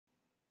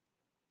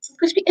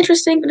going to be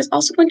interesting, but it's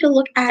also going to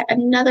look at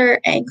another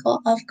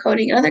angle of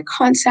coding, another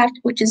concept,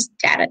 which is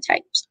data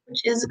types,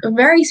 which is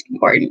very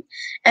important,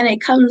 and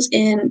it comes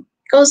in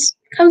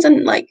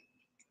like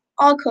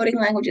all coding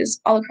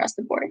languages all across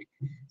the board.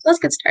 So let's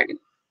get started.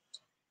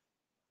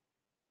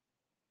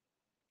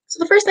 So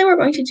the first thing we're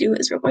going to do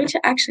is we're going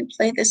to actually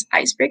play this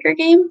icebreaker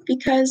game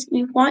because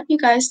we want you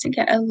guys to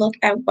get a look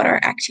at what our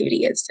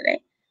activity is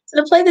today.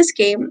 So to play this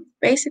game,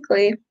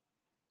 basically,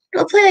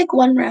 we'll play like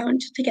one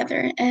round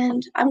together,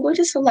 and I'm going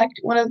to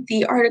select one of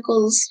the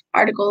articles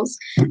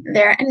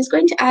there, and it's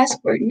going to ask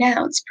for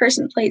nouns,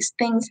 person, place,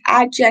 things,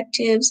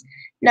 adjectives,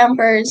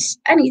 numbers,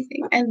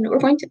 anything, and we're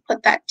going to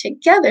put that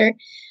together,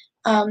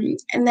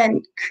 and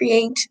then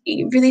create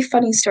a really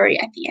funny story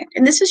at the end.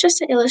 And this is just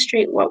to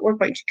illustrate what we're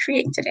going to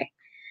create today.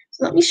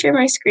 So let me share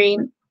my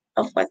screen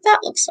of what that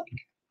looks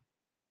like.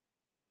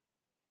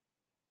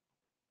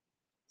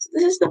 So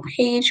this is the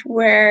page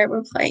where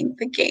we're playing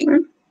the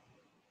game.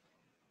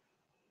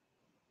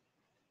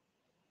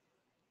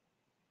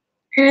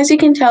 And as you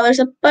can tell, there's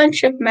a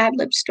bunch of Mad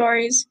Lib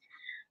stories.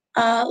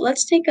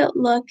 Let's take a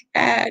look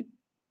at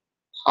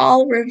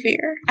Paul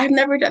Revere. I've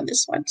never done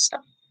this one, so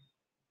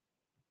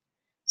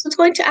it's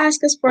going to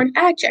ask us for an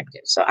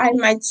adjective. So I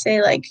might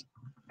say like,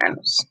 I don't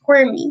know,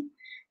 squirmy.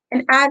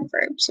 An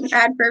adverb. So an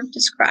adverb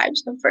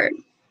describes a verb.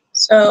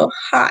 So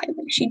high,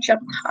 like she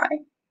jumped high.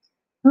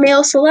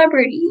 Male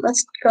celebrity.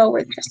 Let's go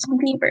with Justin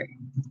Bieber.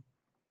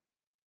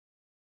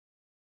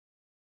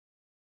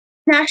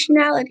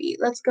 Nationality.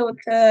 Let's go with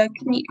the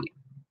Canadian.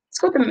 Let's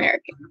go with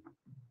American.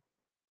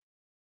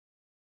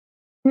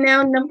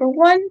 Noun number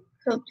one.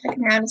 So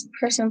noun is a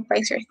person,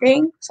 place, or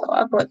thing. So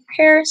I'll go with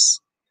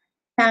Paris.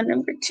 Noun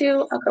number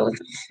two, I'll go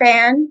with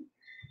fan.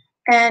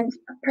 And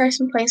a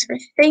person, place, or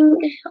thing,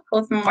 I'll go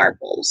with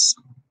marbles.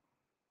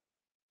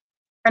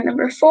 And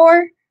number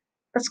four,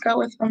 let's go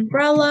with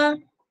umbrella.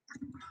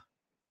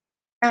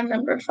 And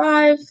number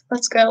five,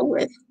 let's go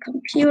with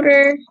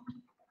computer.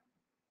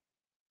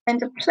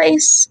 And a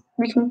place,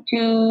 we can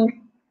do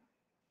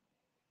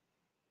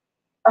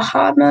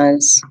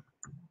Bahamas.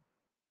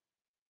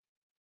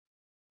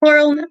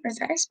 Plural numbers,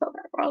 I spelled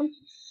that wrong.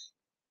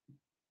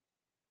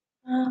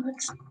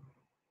 Let's see.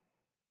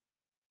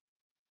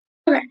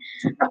 Okay,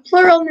 a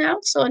plural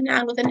noun, so a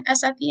noun with an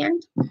S at the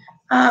end.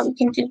 We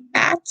can do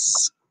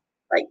bats,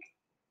 like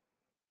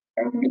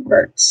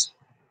birds.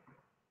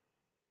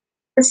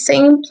 The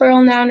same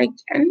plural noun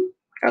again.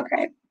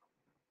 Okay.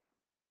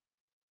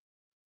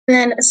 And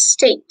then a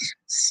state.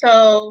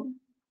 So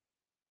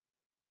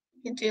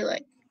you can do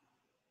like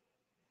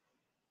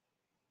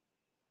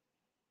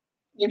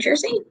New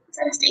Jersey. Is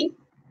that a state?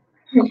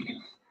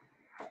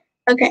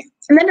 Okay.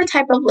 And then a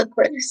type of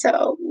liquid.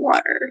 So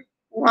water,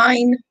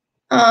 wine,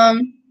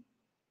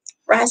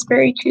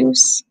 raspberry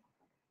juice.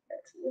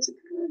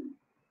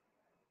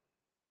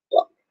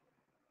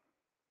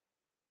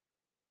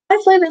 I've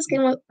played this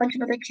game with a bunch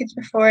of other kids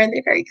before, and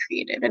they're very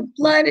creative. And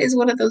blood is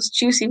one of those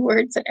juicy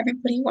words that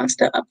everybody wants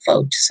to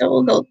upvote, so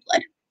we'll go with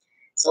blood.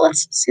 So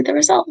let's see the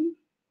result.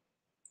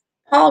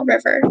 Paul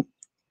River.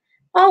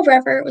 Paul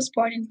River was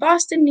born in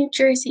Boston, New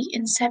Jersey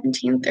in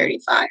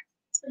 1735.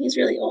 So he's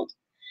really old.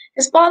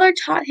 His father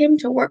taught him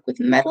to work with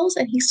metals,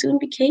 and he soon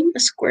became a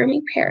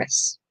squirmy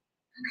Paris.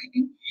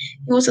 Okay.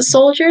 He was a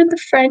soldier in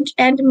the French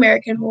and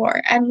American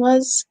War and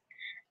was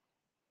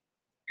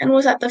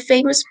at the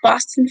famous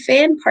Boston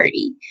Fan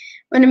Party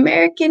when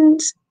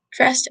Americans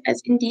dressed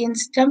as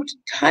Indians dumped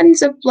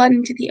tons of blood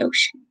into the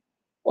ocean.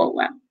 Oh,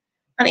 wow.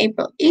 On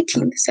April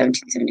 18th,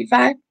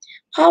 1775,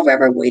 Paul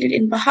Revere waited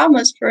in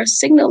Bahamas for a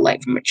signal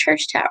light from a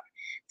church tower.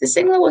 The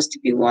signal was to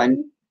be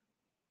one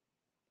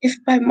if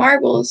by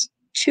marbles,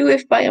 two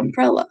if by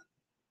umbrella.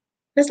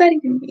 What does that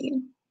even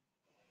mean?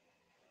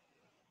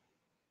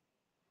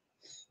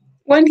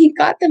 When he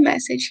got the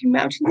message, he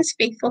mounted his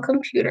faithful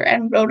computer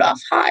and rode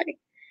off high.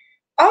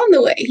 On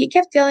the way, he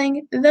kept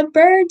yelling, "The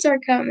birds are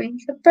coming!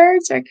 The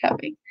birds are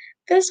coming!"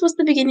 This was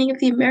the beginning of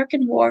the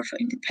American War for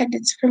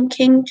Independence from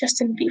King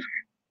Justin Bieber.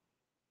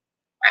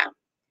 Wow.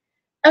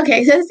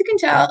 Okay, so as you can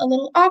tell, a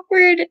little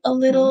awkward, a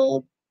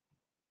little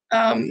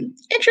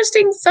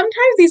interesting.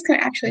 Sometimes these can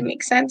actually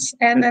make sense,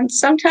 and then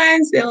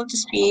sometimes they'll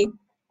just be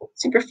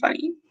super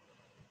funny.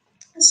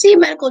 Let's see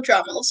medical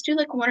drama. Let's do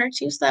like one or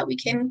two so that we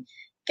can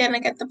kind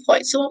of get the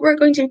point. So what we're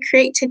going to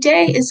create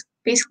today is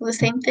basically the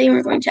same thing.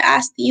 We're going to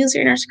ask the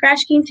user in our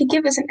Scratch game to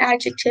give us an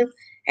adjective,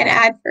 an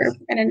adverb,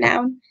 and a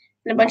noun,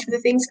 and a bunch of other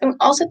things. And we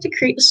also have to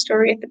create a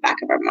story at the back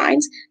of our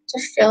minds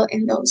to fill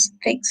in those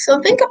things. So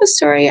think of a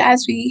story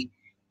as we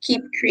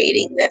keep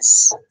creating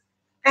this.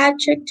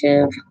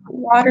 Adjective,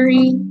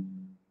 watery,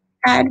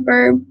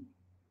 adverb.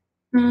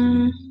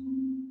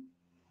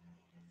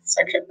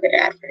 Such a good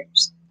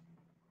adverbs.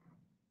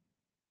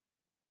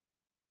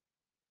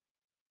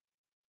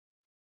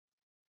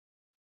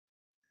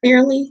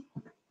 Clearly.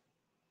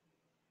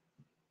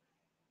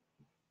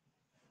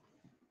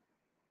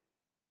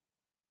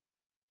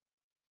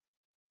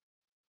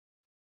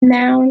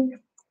 Noun.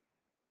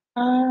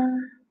 Uh,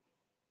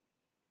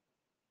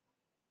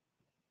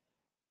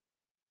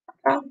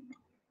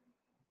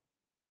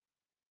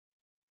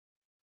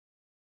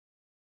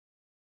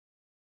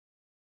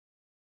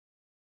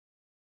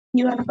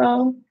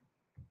 UFO.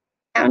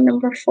 Sound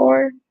number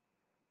 4.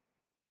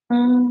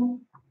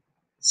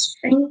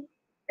 String.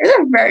 These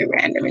are very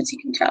random, as you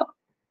can tell.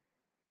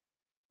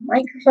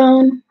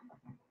 Microphone.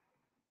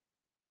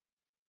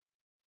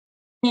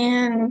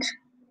 And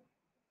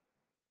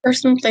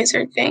person, place,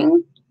 or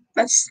thing.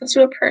 Let's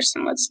do a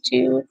person. Let's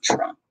do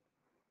Trump.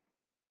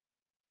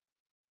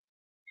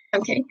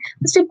 Okay,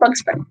 let's do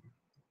Bugs Bunny.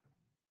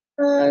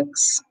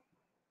 Bugs.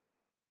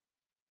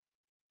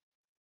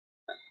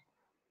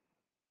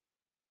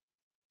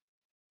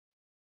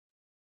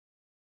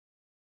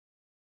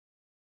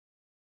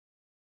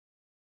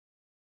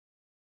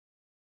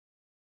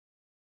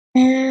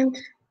 And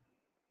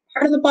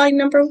part of the body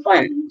number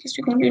 1, because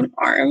we can do an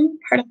arm.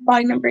 Part of the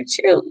body number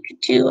 2, we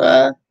could do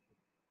a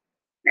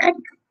neck.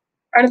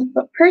 Part of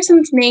the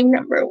person's name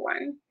number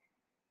 1.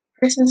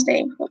 Person's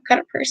name. What kind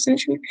of person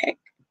should we pick?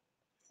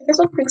 I guess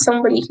we'll pick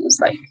somebody who's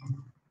like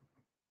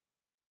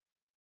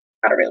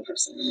not a real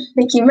person.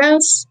 Mickey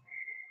Mouse,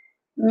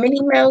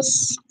 Minnie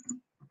Mouse,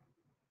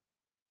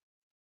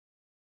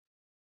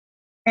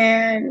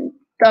 and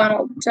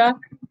Donald Duck.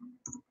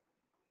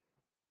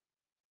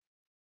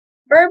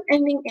 Verb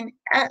ending in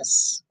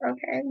S.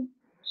 Okay.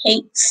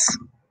 Hates.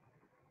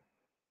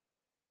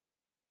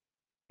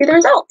 Okay, the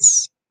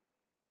results.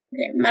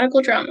 Okay,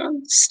 medical drama.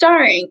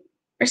 Starring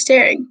or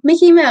staring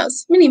Mickey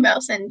Mouse, Minnie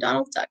Mouse, and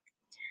Donald Duck.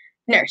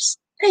 Nurse.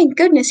 Thank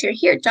goodness you're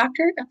here,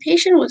 doctor. A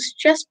patient was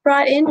just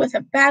brought in with a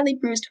badly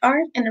bruised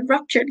arm and a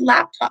ruptured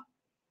laptop.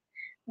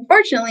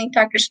 Unfortunately,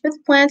 Dr. Smith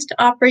plans to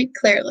operate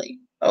clearly.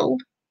 Oh,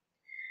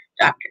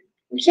 doctor.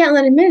 We can't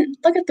let him in.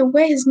 Look at the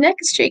way his neck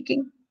is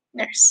shaking.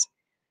 Nurse.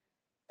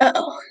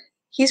 Uh-oh.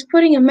 He's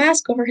putting a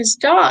mask over his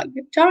dog.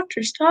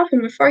 Doctor, stop him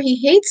before he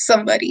hates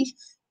somebody.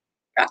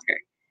 Doctor.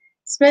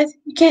 Smith,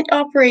 you can't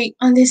operate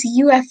on this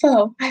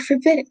UFO. I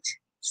forbid it.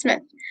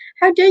 Smith.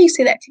 How dare you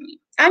say that to me?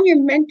 I'm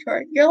your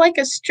mentor. You're like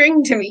a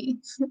string to me.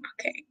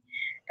 Okay.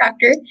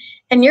 Doctor,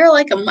 and you're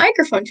like a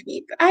microphone to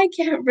me, but I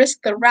can't risk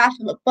the wrath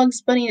of a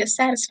Bugs Bunny to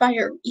satisfy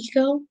your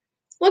ego.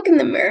 Look in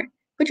the mirror.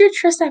 Would you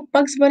trust that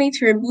Bugs Bunny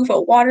to remove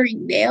a watery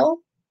nail?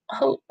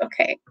 Oh,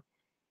 okay.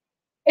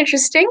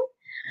 Interesting.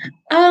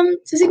 So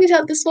as you can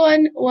tell, this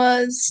one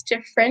was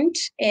different.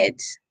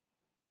 It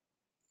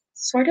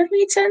sort of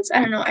made sense. I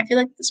don't know. I feel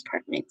like this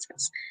part made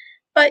sense.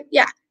 But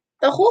yeah,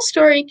 the whole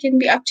story can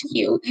be up to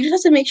you. You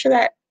just have to make sure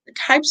that the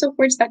types of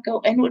words that go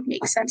in would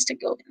make sense to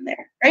go in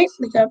there, right?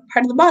 Like a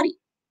part of the body.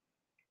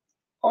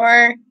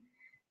 Or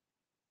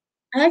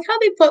I like how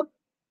they put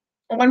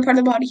one part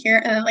of the body here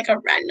and then like a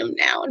random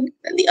noun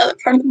and the other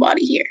part of the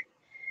body here.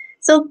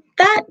 So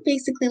that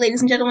basically,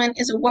 ladies and gentlemen,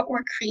 is what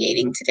we're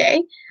creating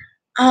today.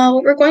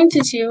 What we're going to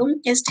do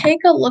is take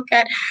a look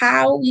at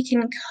how we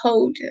can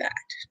code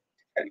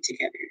that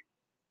together.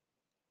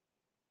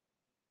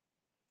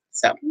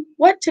 So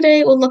what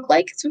today will look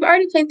like, so we've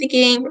already played the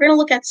game, we're going to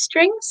look at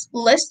strings,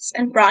 lists,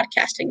 and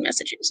broadcasting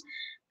messages.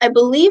 I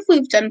believe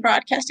we've done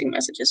broadcasting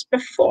messages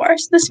before,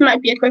 so this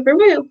might be a quick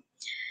review.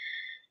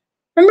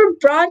 Remember,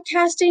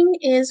 broadcasting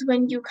is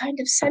when you kind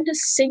of send a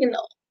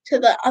signal to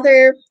the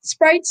other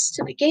sprites,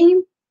 to the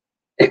game,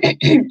 to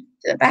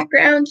the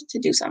background, to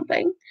do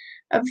something.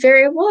 A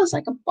variable is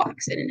like a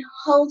box, and it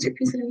holds a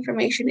piece of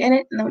information in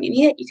it, and then when you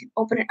need it, you can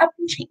open it up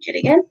and change it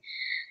again.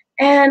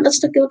 And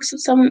let's look at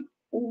some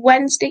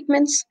when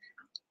statements,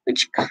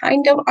 which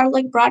kind of are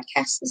like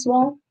broadcasts as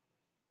well.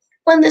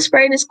 When the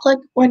sprite is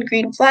clicked, when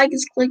green flag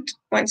is clicked,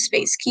 when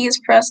space key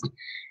is pressed,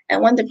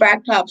 and when the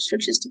backdrop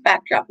switches to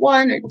backdrop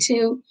 1 or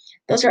 2.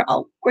 Those are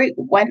all great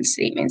when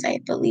statements. I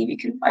believe you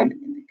can find them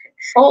in the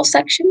control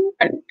section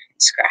and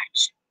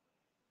Scratch.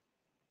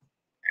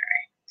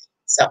 Alright,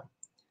 so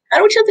how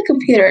do we tell the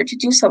computer to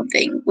do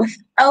something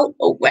without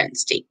a when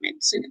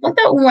statement? So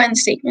without when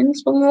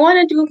statements, but we want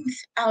to do it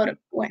without a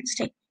when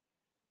statement.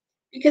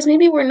 Because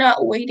maybe we're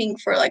not waiting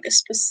for like a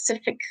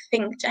specific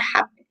thing to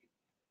happen,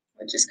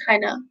 which is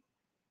kind of,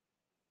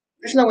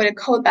 there's no way to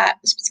code that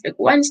specific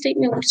when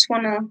statement. We just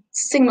want to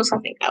signal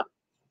something out.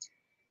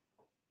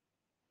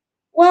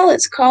 Well,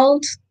 it's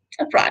called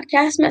a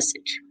broadcast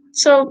message.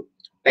 So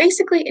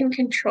basically in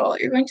control,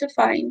 you're going to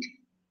find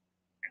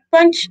a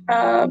bunch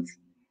of,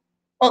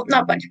 well,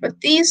 not bunch,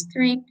 but these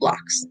 3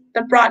 blocks,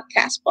 the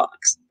broadcast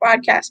blocks,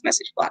 broadcast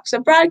message blocks.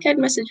 So broadcast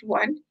message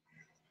 1,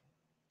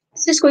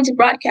 it's just going to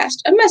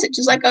broadcast a message.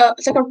 It's like a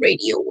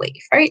radio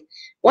wave, right?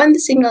 When the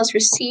signal is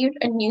received,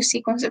 a new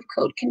sequence of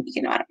code can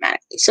begin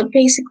automatically. So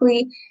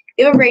basically,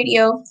 you have a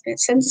radio, and it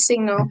sends a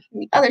signal, and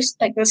the other,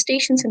 like the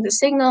station sends a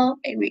signal,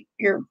 and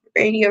your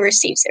radio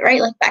receives it, right?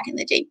 Like back in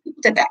the day,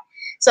 people did that.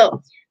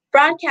 So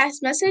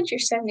broadcast message, you're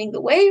sending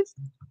the wave,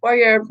 or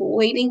you're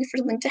waiting for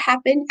something to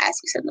happen as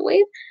you send the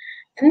wave.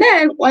 And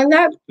then when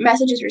that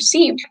message is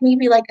received,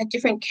 maybe like a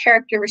different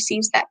character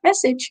receives that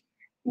message,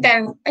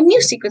 then a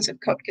new sequence of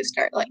code can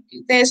start, like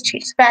do this,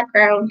 change the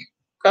background,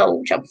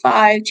 go jump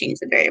 5, change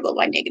the variable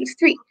by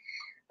 -3.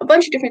 A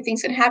bunch of different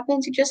things that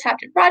happen. You just have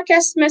to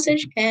broadcast the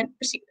message and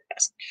receive the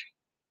message.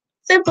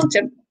 Simple,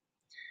 simple.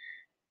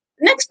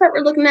 The next part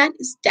we're looking at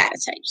is data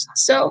types.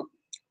 So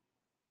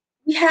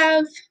we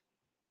have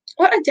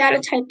what a data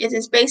type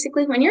is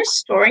basically when you're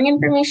storing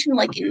information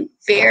like in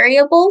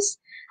variables,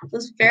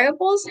 those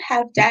variables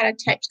have data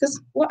types because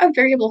what a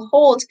variable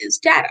holds is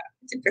data,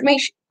 it's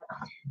information.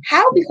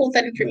 How we hold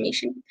that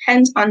information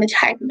depends on the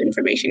type of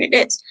information it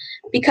is,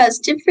 because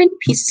different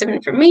pieces of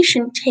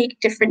information take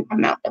different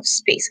amount of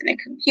space in a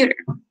computer.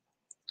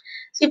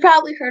 So you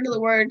probably heard of the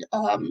word,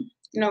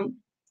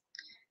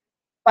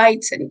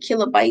 bytes and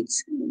kilobytes,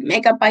 and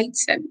megabytes,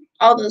 and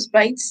all those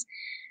bytes.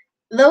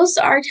 Those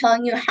are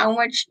telling you how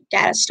much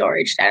data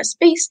storage, data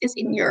space is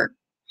in your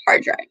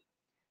hard drive.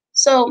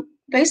 So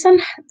based on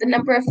the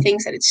number of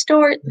things that it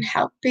stores and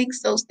how big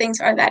those things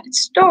are that it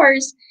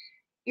stores,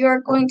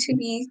 you're going to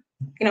be,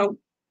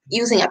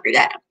 using up your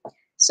data.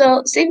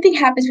 So same thing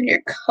happens when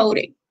you're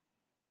coding.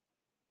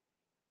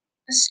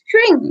 A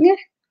string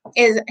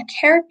is a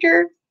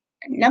character,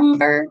 a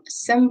number, a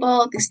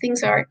symbol. These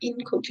things are in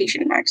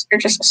quotation marks. They're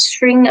just a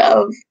string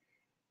of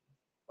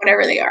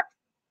whatever they are.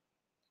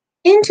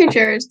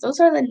 Integers, those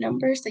are the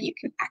numbers that you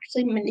can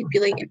actually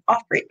manipulate and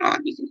operate on.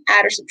 You can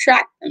add or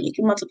subtract them. You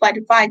can multiply,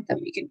 divide them.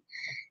 You can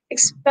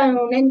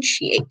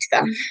exponentiate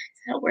them. Is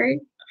that a word?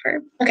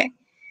 Verb? Okay.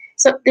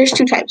 So there's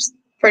two types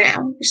for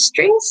now. There's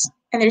strings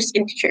and there's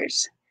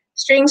integers.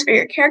 Strings are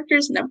your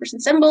characters, numbers,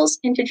 and symbols.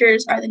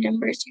 Integers are the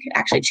numbers you can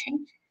actually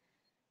change.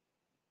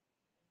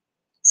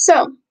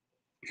 So,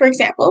 for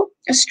example,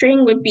 a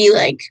string would be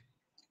like,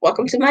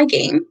 welcome to my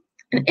game.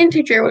 An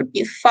integer would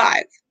be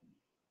 5.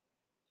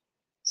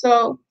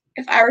 So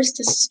if I was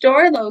to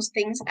store those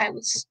things, I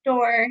would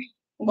store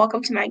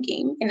welcome to my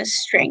game in a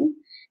string,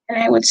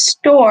 and I would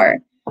store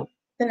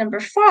the number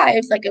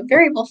 5, like a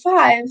variable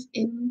 5,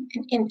 in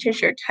an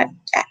integer type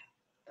data.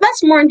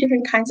 That's more in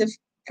different kinds of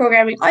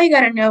programming. All you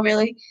gotta know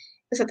really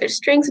is that there's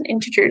strings and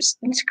integers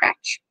in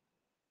Scratch.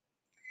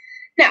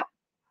 Now,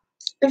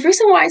 the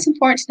reason why it's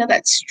important to know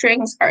that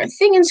strings are a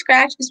thing in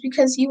Scratch is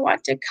because you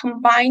want to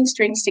combine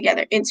strings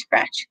together in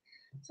Scratch.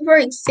 So for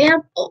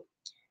example,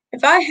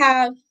 if I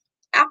have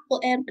apple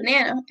and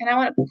banana and I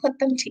want to put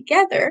them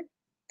together,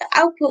 the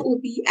output will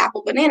be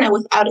apple banana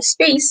without a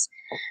space.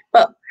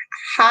 But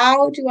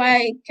how do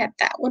I get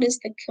that? What is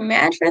the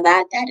command for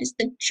that? That is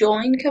the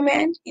join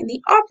command in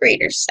the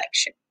operators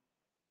section.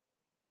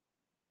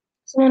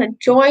 So I want to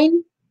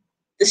join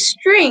the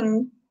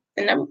string,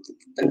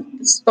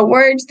 the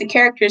words, the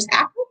characters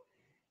apple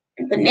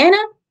and banana,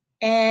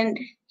 and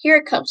here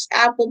it comes,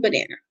 apple,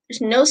 banana. There's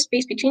no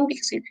space between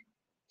because we've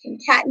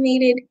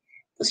concatenated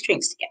the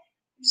strings together.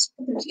 Just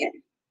put them together.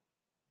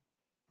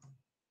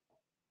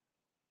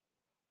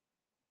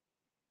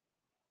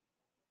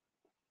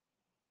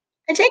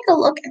 I take a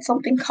look at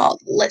something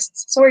called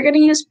lists. So we're going to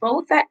use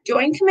both that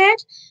join command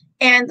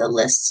and the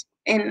lists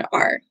in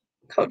our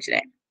code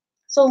today.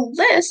 So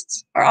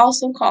lists are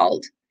also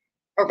called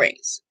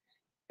arrays.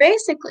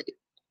 Basically,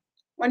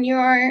 when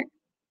you're,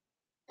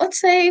 let's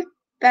say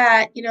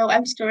that,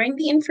 I'm storing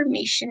the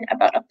information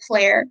about a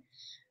player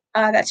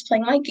that's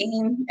playing my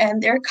game,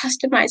 and they're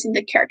customizing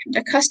the character.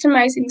 They're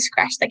customizing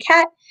Scratch the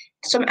cat.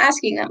 So I'm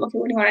asking them, okay,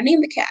 what do you want to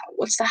name the cat?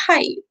 What's the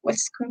height?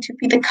 What's going to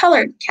be the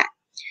color of the cat?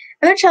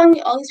 And they're telling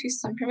me all these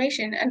pieces of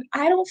information, and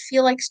I don't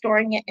feel like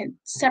storing it in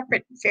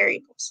separate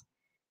variables.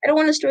 I don't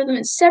want to store them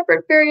in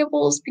separate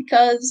variables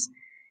because,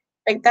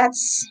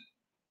 that's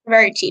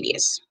very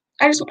tedious.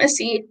 I just want to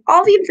see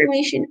all the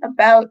information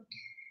about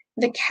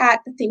the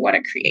cat that they want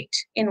to create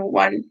in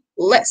one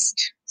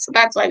list. So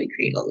that's why we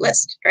create a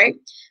list, right?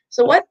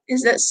 So what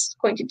is this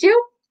going to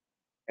do?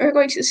 We're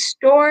going to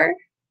store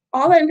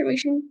all that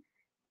information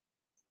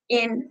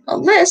in a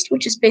list,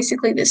 which is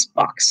basically this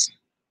box.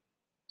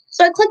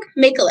 So I click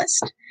make a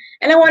list,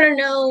 and I want to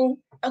know,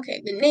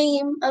 okay, the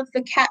name of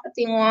the cat that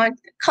they want,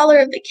 the color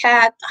of the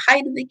cat, the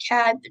height of the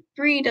cat, the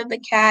breed of the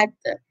cat,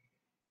 the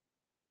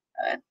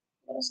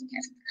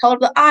color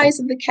of the eyes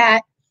of the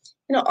cat,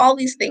 all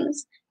these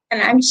things.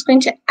 And I'm just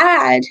going to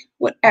add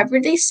whatever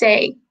they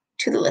say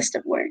to the list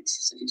of words.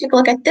 So if you take a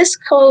look at this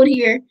code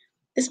here,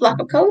 this block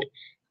of code,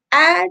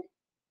 add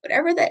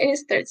whatever that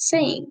is they're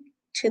saying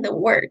to the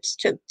words,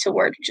 to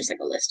word, which is like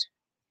a list,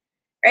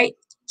 right?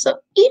 So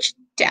each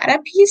data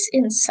piece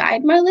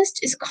inside my list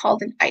is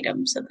called an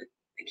item. So the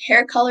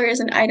hair color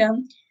is an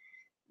item,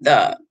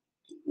 the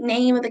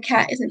name of the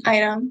cat is an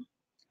item,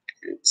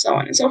 and so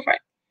on and so forth.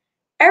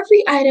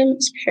 Every item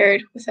is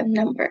paired with a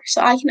number.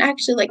 So I can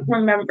actually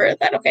remember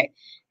that, okay,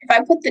 if I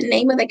put the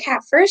name of the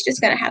cat first, it's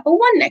going to have a 1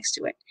 next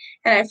to it.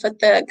 And I put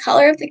the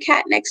color of the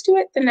cat next to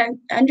it, then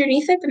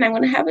underneath it, then I'm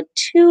going to have a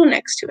 2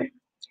 next to it.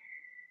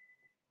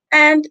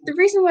 And the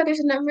reason why there's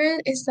a number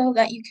is so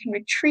that you can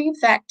retrieve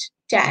that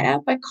data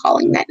by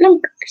calling that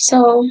number.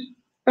 So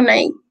when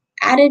I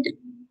added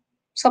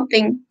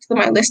something to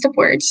my list of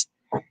words,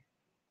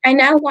 I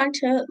now want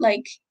to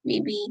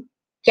maybe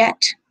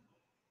get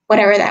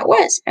whatever that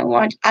was. I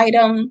want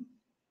item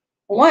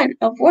 1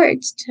 of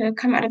words to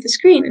come out of the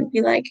screen and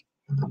be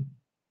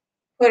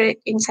put it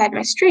inside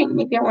my string.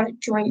 Maybe I want to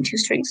join 2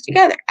 strings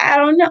together. I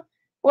don't know.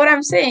 What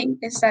I'm saying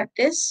is that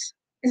this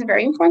is a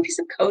very important piece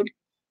of code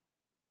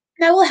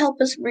that will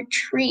help us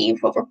retrieve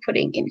what we're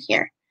putting in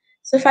here.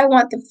 So if I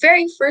want the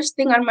very first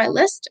thing on my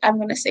list, I'm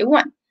going to say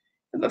 1.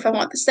 If I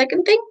want the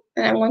second thing,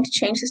 then I'm going to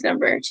change this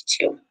number to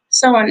 2,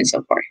 so on and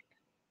so forth.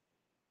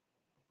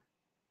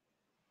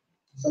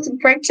 So let's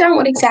break down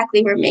what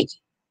exactly we're making.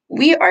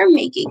 We are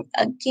making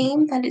a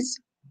game that is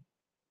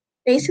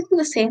basically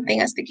the same thing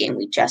as the game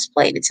we just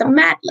played. It's a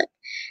Mad Lib.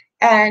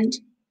 And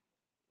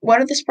what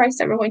are the sprites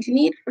that we're going to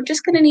need? We're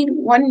just going to need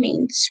one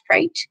main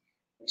sprite,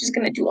 which is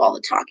going to do all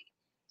the talking.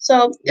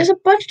 So there's a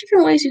bunch of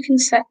different ways you can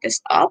set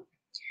this up.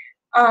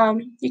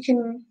 You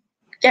can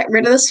get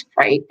rid of the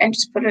sprite and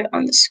just put it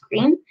on the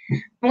screen.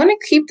 I'm going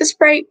to keep the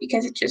sprite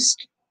because it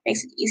just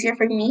makes it easier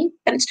for me,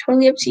 but it's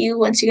totally up to you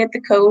once you get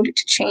the code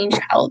to change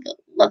how the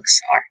looks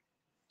are.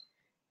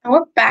 And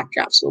what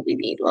backdrops will we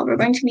need? Well, we're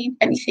going to need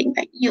anything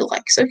that you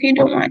like. So if you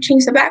don't want to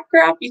change the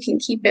backdrop, you can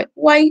keep it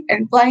white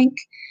and blank.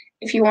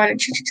 If you want to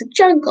change it to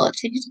jungle,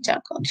 change it to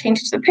jungle. Change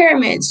it to the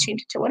pyramids,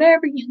 change it to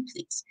whatever you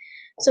please.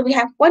 So we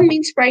have one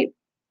main sprite.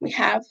 We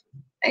have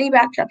any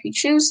backdrop you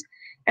choose.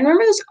 And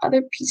remember those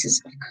other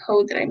pieces of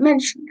code that I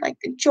mentioned, like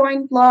the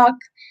join block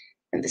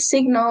and the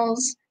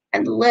signals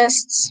and the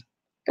lists.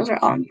 Those are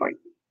all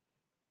important.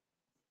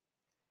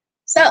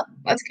 So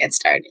let's get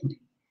started.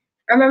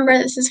 Remember,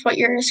 this is what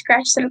your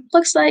Scratch setup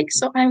looks like.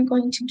 So I'm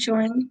going to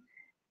join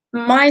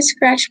my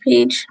Scratch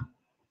page.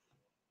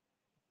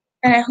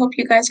 And I hope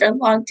you guys are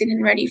logged in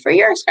and ready for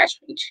your Scratch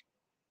page.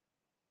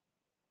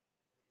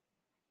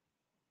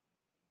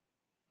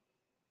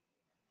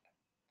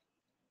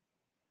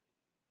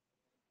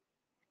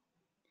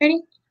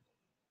 Ready?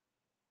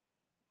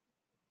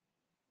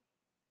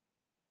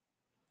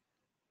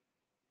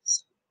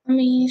 So let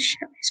me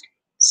share my screen.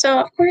 So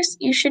of course,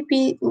 you should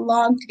be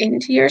logged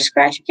into your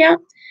Scratch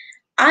account.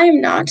 I am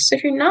not, so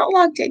if you're not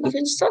logged in, you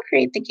can still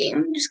create the game.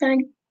 I'm just going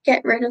to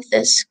get rid of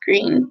this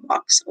green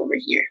box over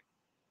here.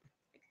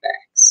 Like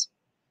that.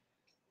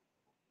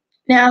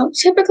 Now,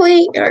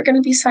 typically, you're going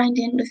to be signed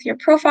in with your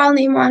profile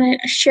name on it,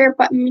 a share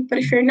button, but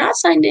if you're not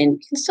signed in, you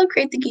can still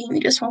create the game, you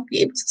just won't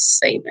be able to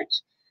save it.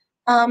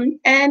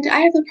 And I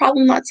have the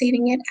problem not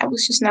saving it. I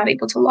was just not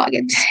able to log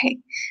in today.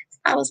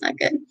 That was not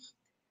good.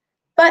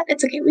 But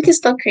it's okay, we can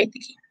still create the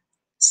game.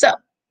 So,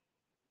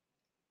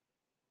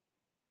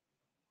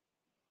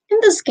 in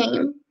this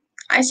game,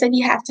 I said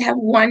you have to have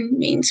one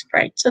main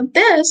sprite. So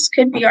this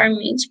could be our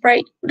main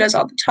sprite who does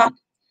all the talking.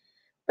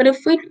 But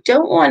if we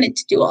don't want it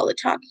to do all the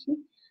talking,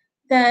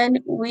 then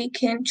we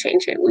can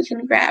change it. We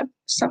can grab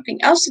something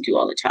else to do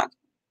all the talking.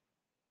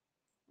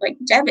 Like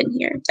Devin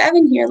here.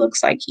 Devin here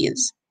looks like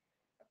he's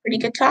a pretty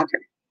good talker,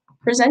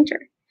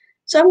 presenter.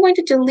 So I'm going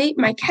to delete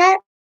my cat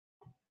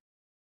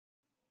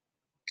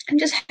and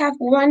just have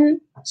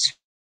one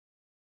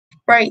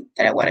sprite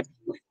that I want to be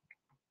with.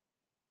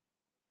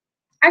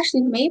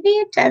 Actually,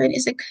 maybe Devin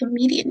is a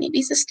comedian. Maybe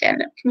he's a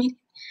stand-up comedian.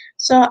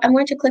 So I'm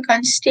going to click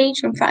on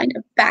stage and find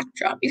a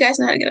backdrop. You guys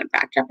know how to get a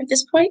backdrop at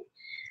this point.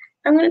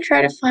 I'm going to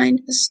try to find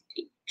a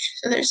stage.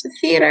 So there's the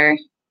theater.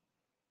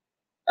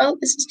 Oh,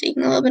 this is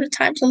taking a little bit of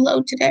time to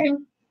load today.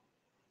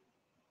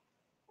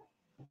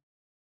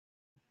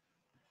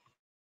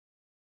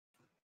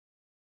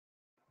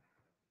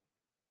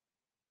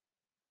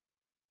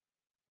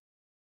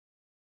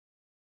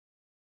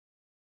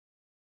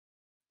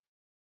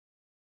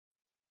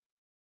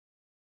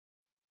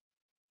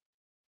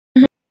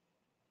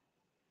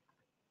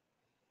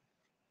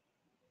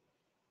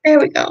 There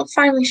we go.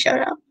 Finally showed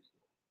up.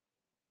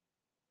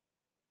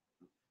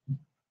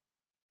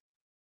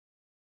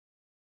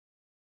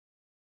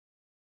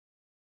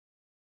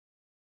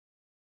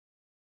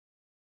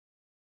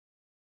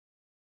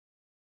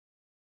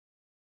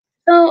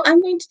 So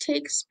I'm going to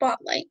take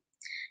Spotlight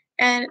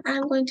and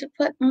I'm going to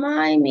put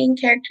my main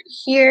character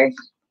here.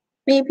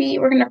 Maybe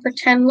we're going to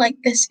pretend like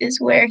this is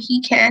where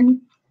he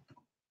can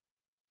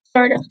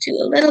sort of do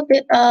a little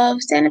bit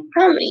of stand-up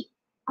comedy.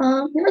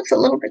 He looks a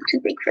little bit too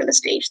big for the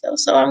stage though,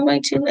 so I'm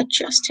going to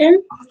adjust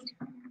him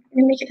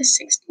and make it a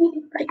 60,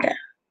 like a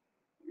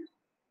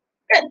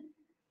good.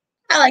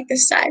 I like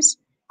this size.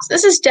 So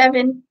this is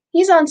Devin.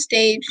 He's on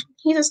stage.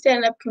 He's a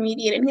stand-up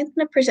comedian, and he's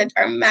going to present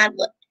our Mad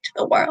Lib to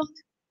the world.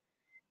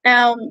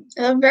 Now,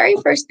 the very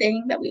first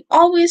thing that we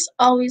always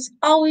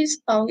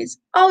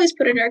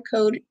put in our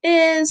code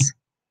is,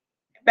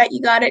 I bet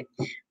you got it,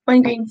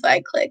 when green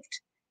flag clicked.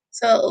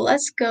 So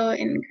let's go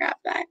and grab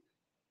that.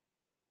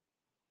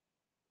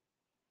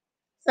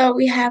 So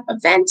we have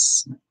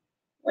events,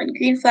 when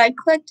green flag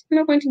clicked, and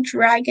we're going to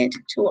drag it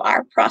to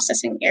our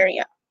processing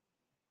area.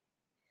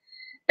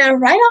 Now,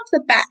 right off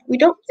the bat, we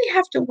don't really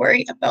have to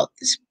worry about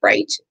the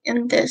sprite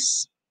in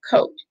this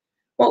code.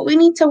 What we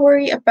need to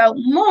worry about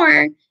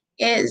more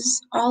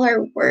is all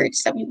our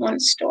words that we want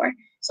to store.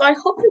 So I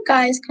hope you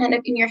guys kind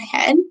of in your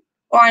head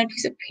or on a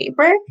piece of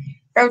paper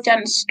wrote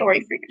down a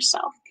story for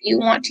yourself that you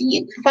want to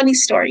use. Funny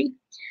story.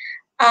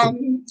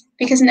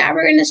 Because now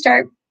we're going to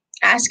start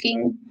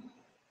asking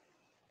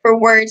for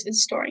words and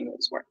storing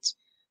those words.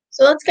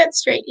 So let's get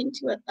straight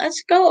into it.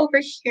 Let's go over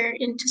here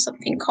into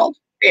something called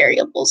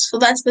variables. So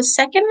that's the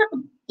second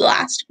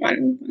last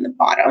one from the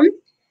bottom.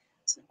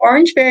 It's an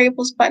orange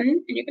variables button,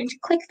 and you're going to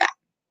click that.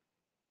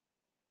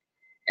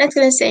 And it's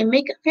going to say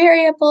make a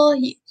variable.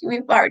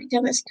 We've already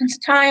done this tons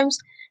of times,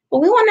 but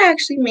we want to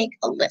actually make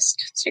a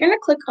list. So you're going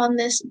to click on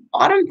this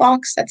bottom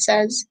box that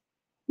says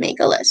make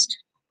a list.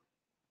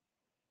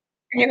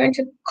 And you're going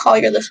to call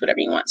your list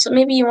whatever you want. So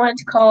maybe you want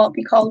it to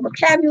be called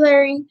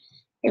vocabulary.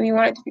 Maybe you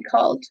want it to be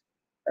called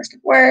list of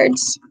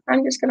words.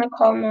 I'm just going to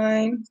call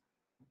mine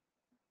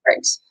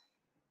words.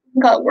 You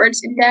can call it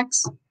words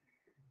index,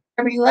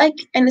 whatever you like.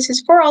 And this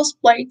is for all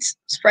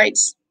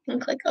sprites.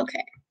 And click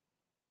OK.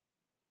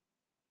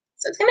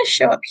 So it's going to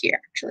show up here,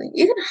 actually.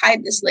 You can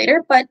hide this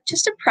later, but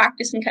just to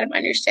practice and kind of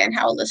understand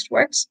how a list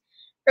works,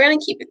 we're going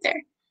to keep it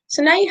there.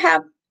 So now you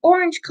have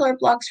orange color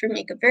blocks for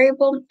make a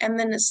variable, and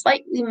then the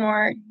slightly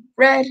more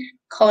red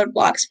colored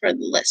blocks for the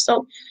list.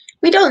 So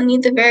we don't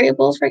need the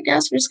variables right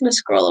now, so we're just going to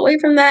scroll away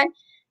from that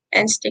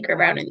and stick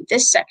around in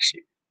this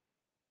section.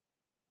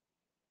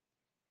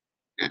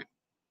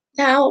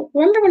 Now,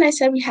 remember when I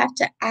said we have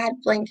to add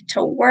blank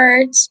to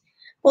words?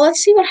 Well, let's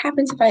see what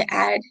happens if I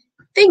add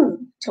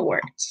thing to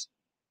words.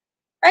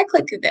 I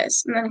click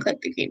this and then click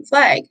the green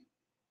flag.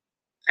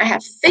 I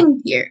have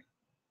thing here.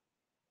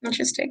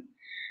 Interesting.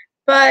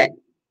 But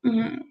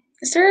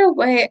is there a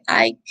way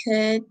I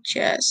could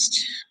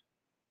just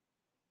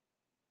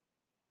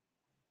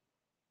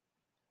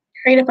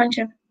create a bunch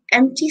of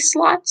empty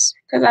slots?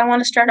 Because I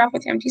want to start off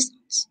with empty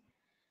slots.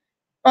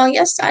 Well,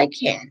 yes, I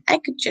can. I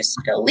could just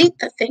delete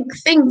the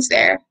things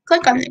there,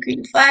 click on the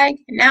green flag,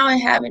 and now I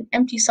have an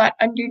empty slot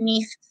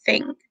underneath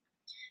thing.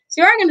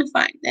 So you are going to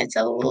find that it's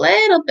a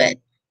little bit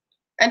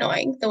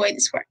annoying the way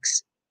this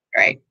works,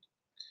 right?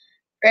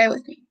 Bear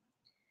with me.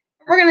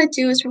 What we're going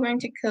to do is we're going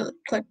to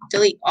click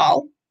delete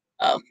all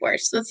of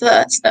words. So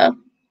that's the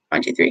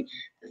 1, 2, 3.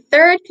 The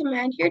third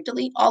command here,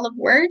 delete all of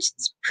words,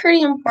 it's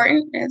pretty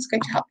important and it's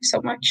going to help you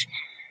so much.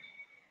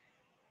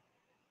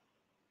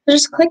 So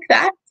just click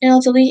that and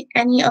it'll delete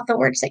any of the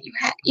words that you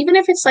had. Even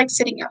if it's like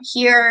sitting out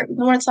here,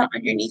 when it's not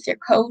underneath your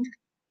code,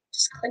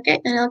 just click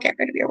it and it'll get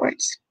rid of your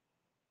words.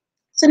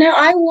 So now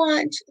I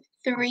want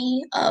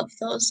 3 of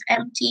those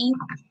empty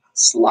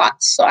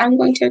slots. So I'm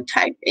going to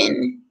type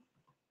in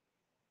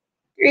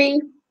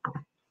 3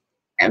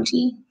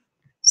 empty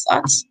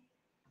slots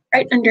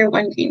right under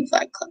one green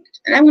flag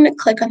clicked. And I'm going to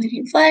click on the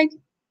green flag.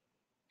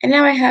 And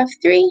now I have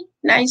 3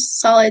 nice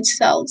solid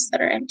cells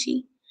that are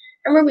empty.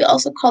 Remember, we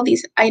also call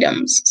these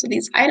items. So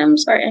these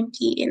items are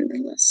empty in the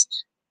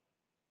list.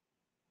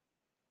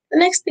 The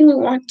next thing we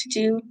want to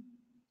do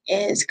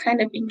is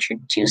kind of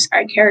introduce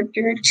our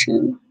character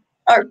to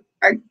our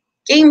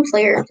game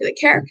player to the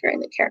character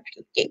and the character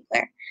to the game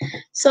player.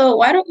 So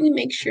why don't we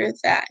make sure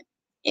that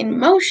in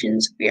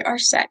motions we are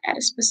set at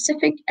a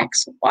specific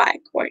XY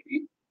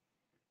coordinate.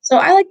 So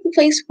I like the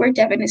place where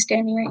Devin is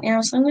standing right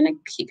now, so I'm going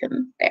to keep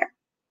him there.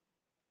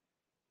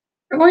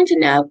 We're going to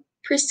now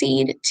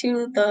proceed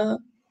to the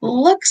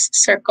looks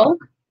circle.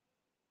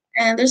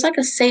 And there's like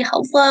a say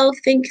hello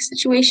think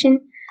situation.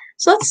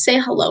 So let's say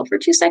hello for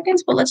 2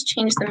 seconds, but let's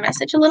change the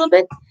message a little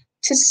bit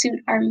to suit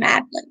our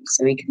Mad Lib.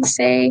 So we can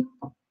say,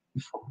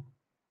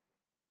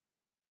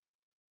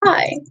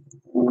 hi,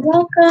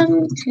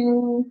 welcome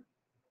to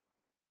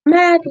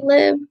Mad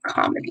Lib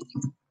Comedy.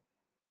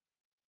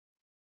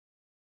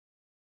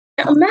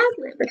 Now, Mad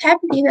Lib, the type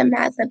of thing that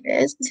Mad Lib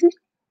isn't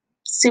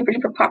super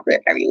duper popular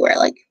everywhere,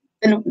 like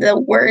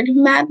the word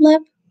Mad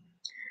Lib,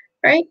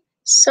 right?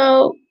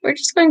 So we're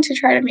just going to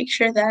try to make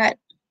sure that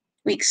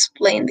we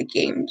explain the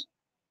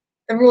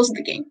rules of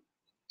the game.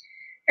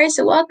 All right,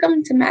 so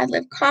welcome to Mad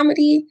Lib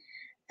Comedy,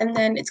 and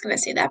then it's going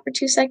to say that for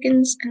 2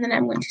 seconds, and then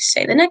I'm going to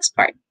say the next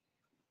part.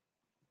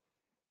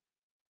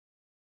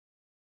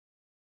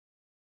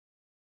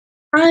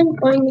 I'm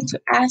going to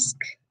ask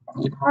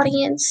the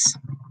audience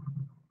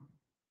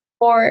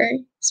for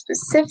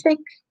specific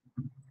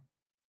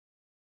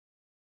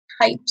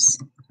types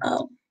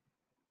of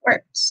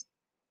words.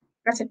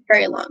 That's a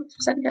very long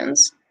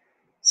sentence.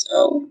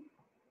 So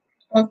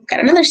we'll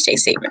get another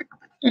statement.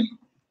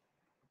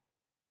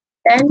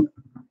 Then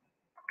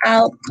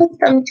I'll put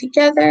them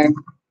together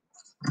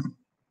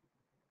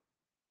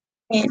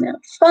in a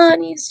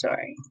funny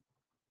story.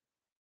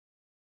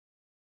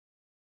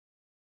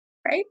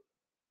 Right?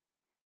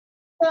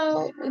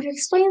 So we've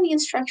explained the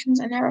instructions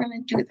and now we're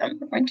going to do them.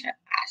 We're going to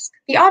ask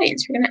the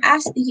audience. We're going to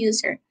ask the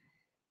user.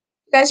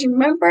 You guys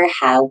remember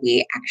how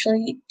we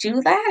actually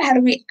do that? How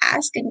do we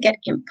ask and get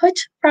input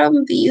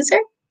from the user?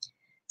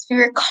 So if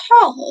you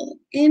recall,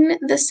 in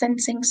the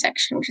sensing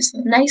section, which is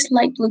a nice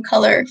light blue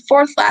color,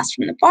 4th last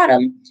from the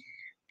bottom,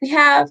 we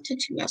have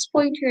touch and mouse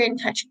pointer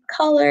and touch and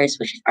colors,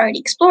 which we've already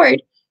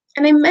explored.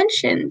 And I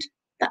mentioned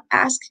the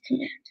ask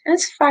command, and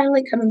it's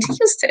finally coming to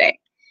use today.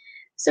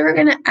 So we're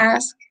going to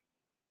ask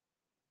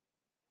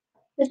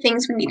the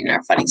things we need in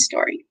our funny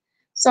story.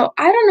 So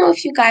I don't know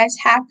if you guys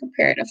have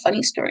prepared a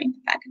funny story in the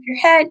back of your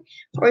head,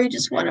 or you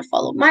just want to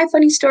follow my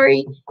funny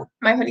story.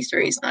 My funny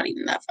story is not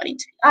even that funny,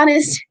 to be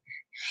honest,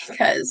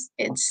 because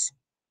it's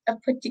a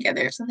put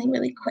together of something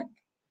really quick.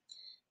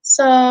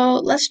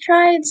 So let's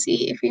try and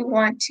see if we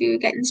want to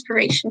get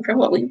inspiration from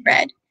what we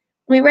read.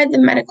 When we read the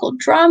medical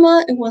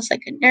drama, it was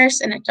like a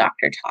nurse and a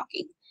doctor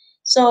talking.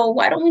 So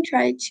why don't we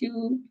try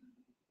to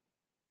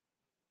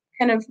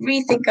kind of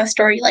rethink a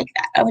story like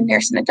that of a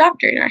nurse and a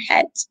doctor in our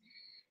heads?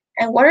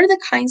 And what are the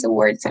kinds of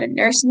words that a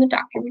nurse and a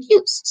doctor would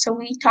use? So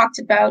we talked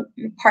about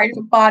part of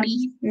the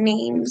body,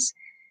 names,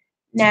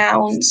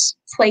 nouns,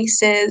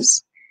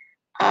 places,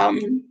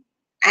 um,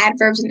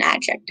 adverbs, and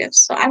adjectives.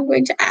 So I'm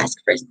going to ask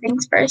first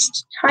things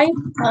first, type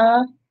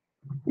a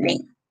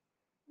name.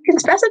 You can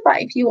specify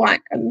if you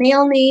want a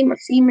male name, a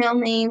female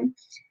name,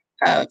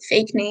 a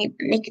fake name,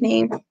 a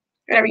nickname,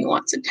 whatever you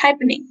want. So type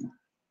a name.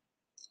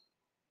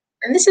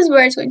 And this is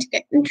where it's going to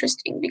get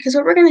interesting because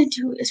what we're going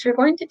to do is we're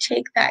going to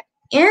take that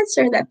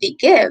answer that they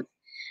give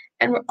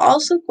and we're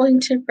also going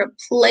to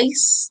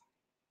replace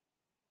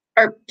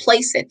or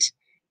place it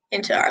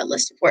into our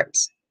list of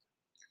words.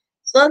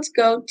 So let's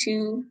grab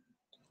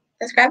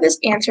this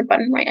answer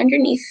button right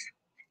underneath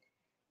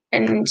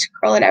and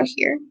scroll it out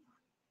here.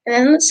 And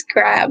then let's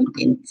grab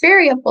in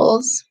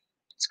variables,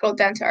 scroll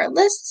down to our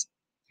lists,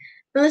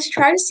 and let's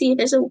try to see if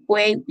there's a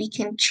way we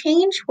can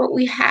change what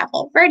we have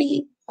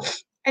already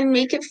and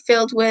make it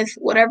filled with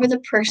whatever the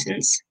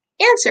person's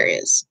answer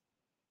is.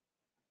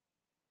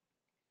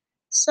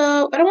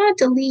 So I don't want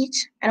to delete,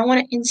 I don't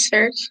want to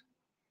insert.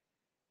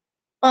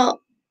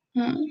 Well,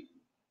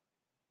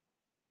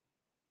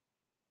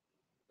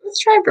 let's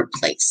try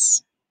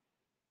replace.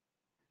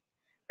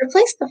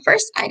 Replace the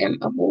first item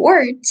of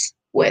words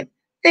with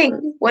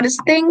thing. What is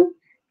thing?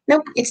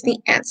 Nope, it's the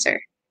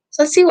answer.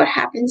 So let's see what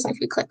happens if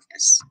we click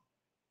this.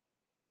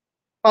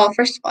 Well,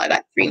 first of all, I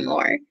got 3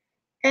 more.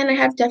 And I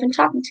have Devin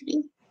talking to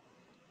me.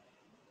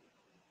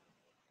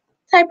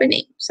 Type a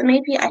name. So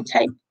maybe I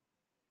type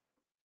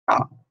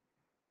Bob.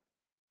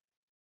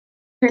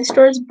 And it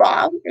stores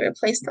Bob. It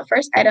replaced the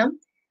first item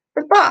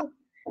with Bob.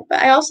 But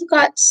I also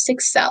got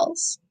 6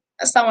 cells.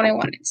 That's not what I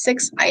wanted.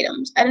 6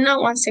 items. I did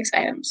not want 6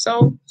 items.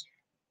 So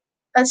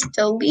let's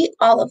delete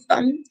all of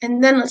them.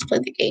 And then let's play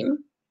the game.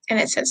 And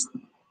it says,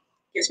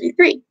 gives me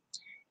 3.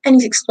 And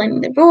he's explaining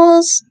the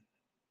rules.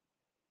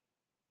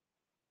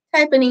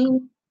 Type a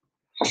name,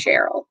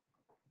 Cheryl.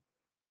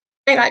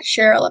 I got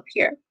Cheryl up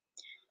here.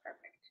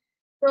 Perfect.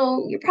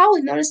 So you're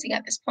probably noticing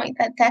at this point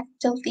that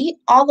delete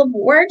all of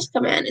words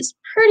command is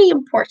pretty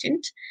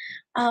important.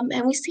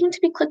 And we seem to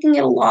be clicking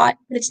it a lot,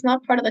 but it's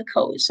not part of the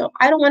code. So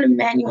I don't want to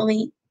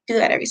manually do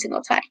that every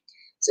single time.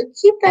 So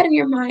keep that in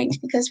your mind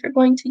because we're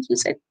going to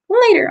use it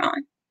later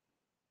on.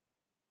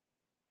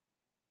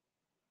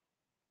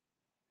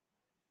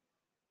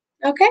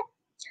 Okay,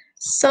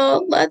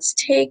 so let's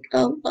take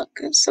a look.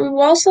 So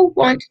we also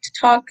want to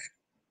talk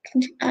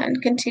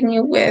and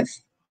continue with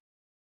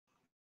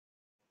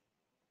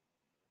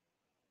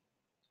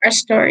our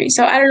story.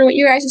 So I don't know what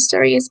your guys'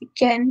 story is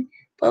again,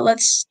 but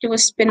let's do a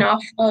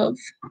spin-off of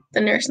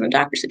the nurse and the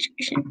doctor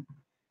situation.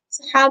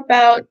 So how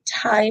about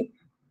type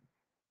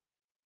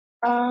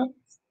color?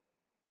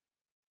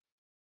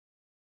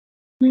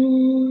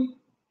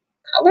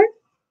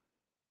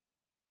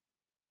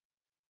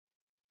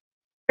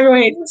 And we're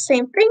going to do the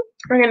same thing.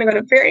 We're going to go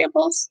to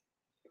variables,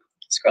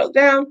 scroll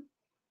down,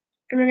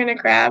 and we're going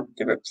to grab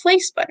the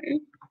replace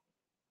button.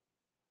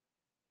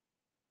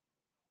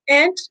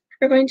 And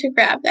we're going to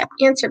grab that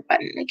answer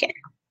button again.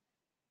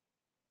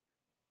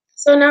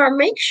 So now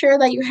make sure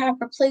that you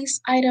have replace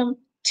item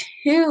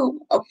 2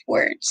 of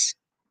words.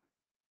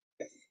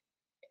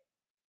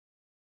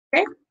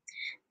 Okay,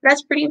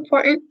 that's pretty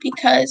important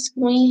because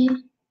we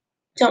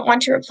don't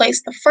want to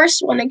replace the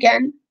first one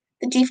again,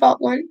 the default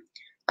one.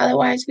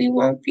 Otherwise, we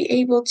won't be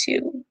able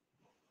to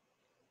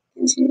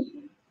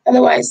continue.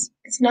 Otherwise,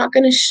 it's not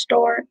going to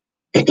store.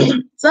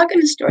 It's not going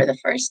to store the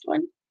first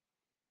one.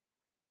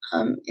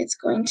 It's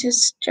going to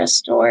just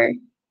store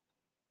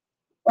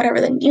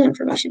whatever the new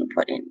information we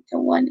put in. The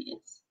one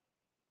is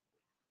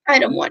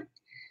item 1.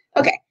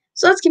 Okay,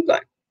 so let's keep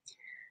going.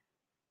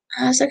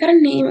 So I got a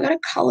name, I got a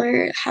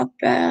color. How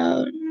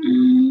about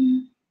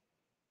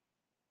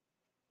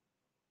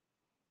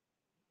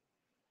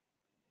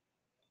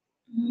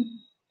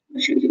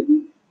what should we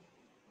do?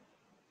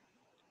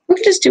 We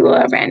could just do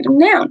a random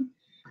noun.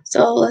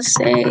 So let's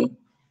say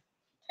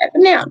type a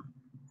noun.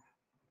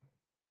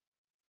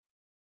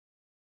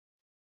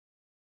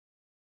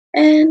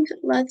 And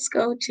let's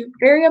go to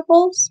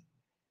variables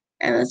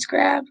and let's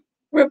grab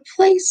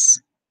replace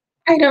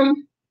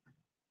item.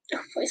 Oh,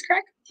 voice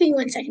crack. Give me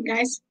 1 second,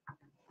 guys.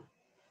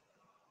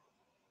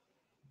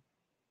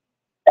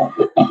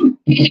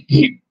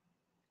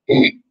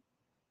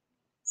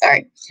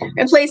 Sorry.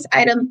 Replace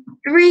item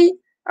 3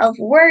 of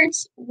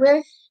words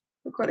with,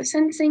 we'll go to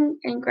sentencing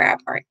and grab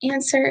our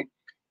answer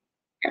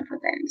and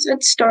put that in. So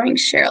it's storing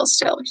Cheryl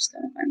still, which is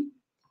kind of fun.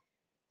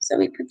 So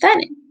we put that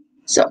in.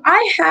 So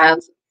I have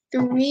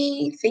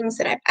 3 things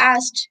that I've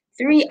asked,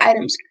 3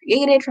 items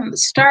created from the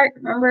start.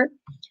 Remember,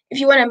 if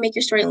you want to make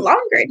your story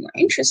longer and more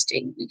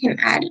interesting, you can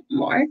add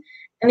more.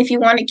 And if you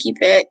want to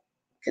keep it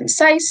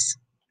concise,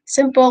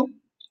 simple,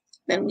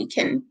 then we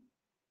can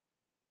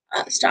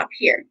stop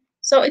here.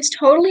 So it's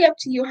totally up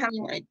to you how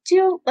you want to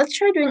do. Let's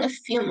try doing a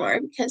few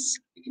more because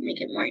we can make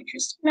it more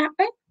interesting that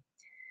way.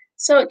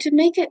 So to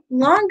make it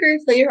longer,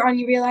 if later on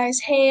you realize,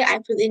 hey, I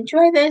really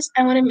enjoy this,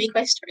 I want to make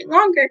my story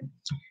longer,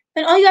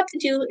 then all you have to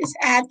do is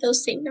add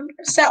those same number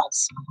of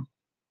cells.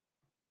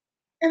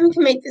 And we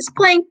can make this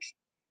blank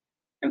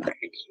and put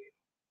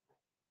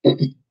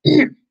it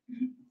in.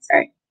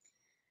 Sorry.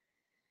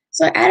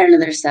 So I add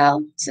another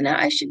cell. So now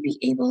I should be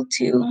able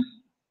to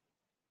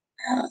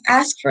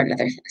ask for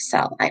another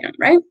cell item,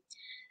 right?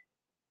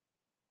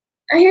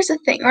 Now here's the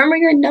thing. Remember,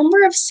 your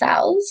number of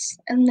cells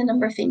and the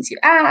number of things you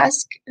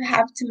ask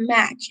have to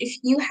match. If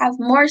you have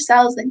more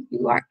cells than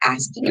you are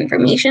asking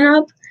information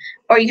of,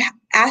 or you're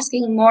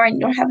asking more and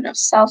you don't have enough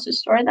cells to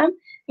store them,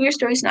 your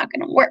story's not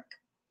going to work.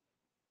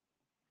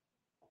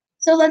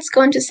 So let's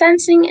go into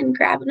sensing and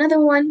grab another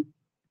one.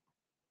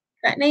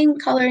 Got name,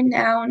 color,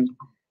 noun.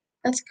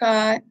 Let's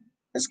get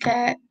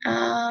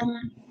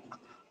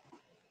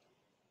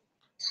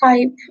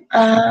type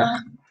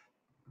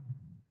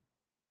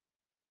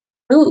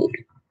food.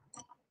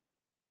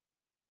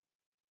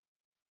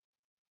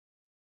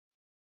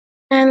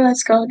 And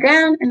let's go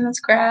down and let's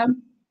grab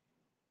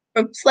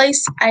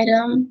replace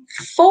item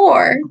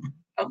 4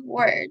 of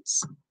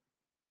words.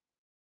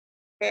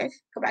 With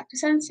go back to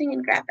sensing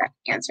and grab that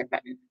answer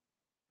button.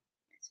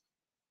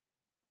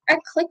 I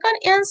click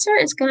on answer,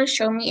 it's going to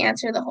show me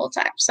answer the whole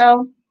time.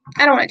 So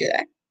I don't want to do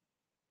that.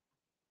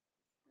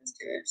 Let's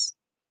do this.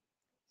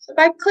 So if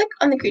I click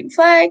on the green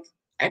flag,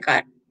 I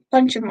got a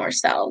bunch of more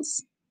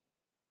cells.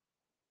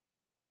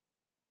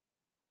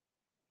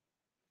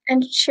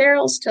 And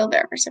Cheryl's still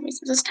there for some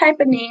reason. Let's type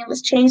a name.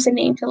 Let's change the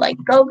name to like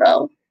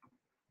GoGo.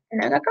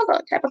 And I got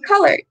GoGo. Type of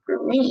color,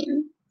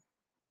 green.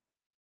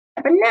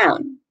 Type a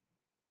noun.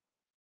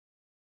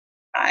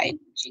 Fried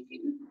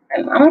chicken.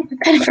 I'm going to put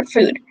that in for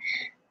food.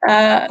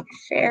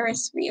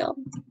 Ferris wheel.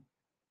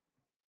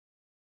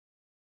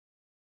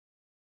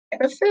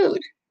 Type of food.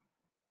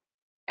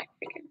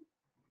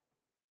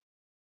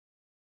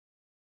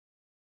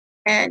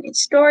 And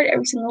it's stored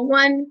every single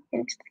one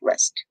into the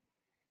list.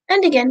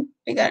 And again,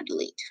 we gotta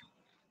delete.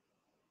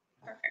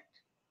 Perfect.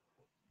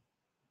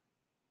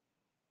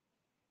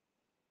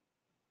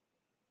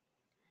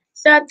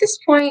 So at this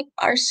point,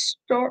 our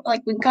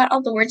we got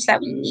all the words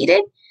that we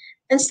needed.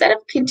 Instead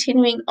of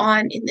continuing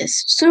on in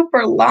this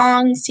super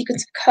long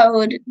sequence of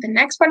code, the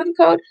next part of the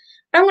code,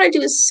 what I'm going to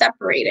do is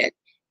separate it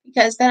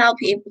because then I'll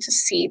be able to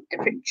see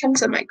different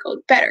chunks of my code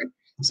better.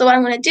 So what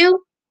I'm going to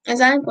do is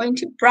I'm going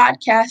to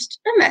broadcast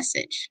a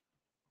message.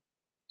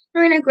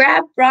 We're going to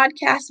grab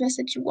broadcast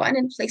message 1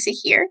 and place it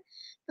here.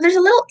 But there's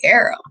a little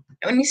arrow.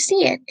 And when you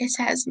see it, it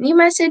says new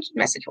message,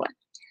 message 1.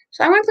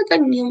 So I'm going to click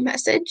on new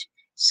message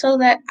so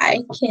that I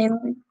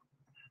can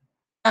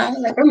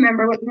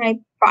remember what my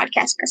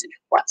broadcast message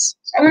was.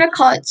 So I'm going to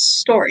call it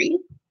story,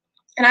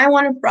 and I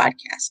want to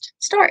broadcast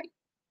story.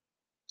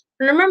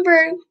 And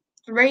remember,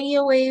 the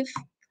radio wave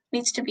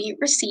needs to be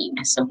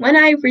received. So when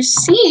I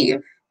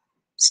receive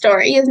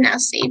story is now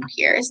saved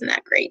here. Isn't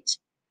that great?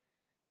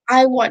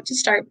 I want to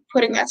start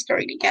putting that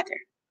story together.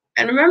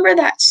 And remember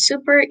that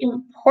super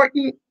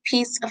important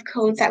piece of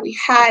code that we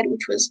had,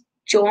 which was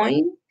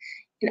join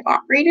and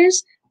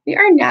operators? We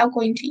are now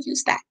going to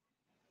use that.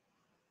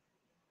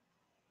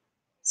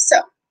 So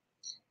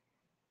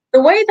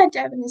the way that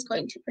Devin is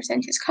going to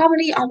present his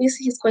comedy,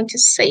 obviously he's going to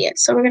say it.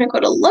 So we're going to go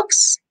to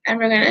looks and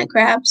we're going to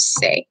grab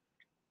say.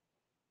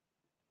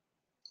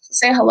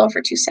 Say hello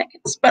for 2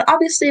 seconds. But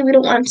obviously we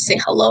don't want him to say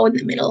hello in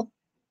the middle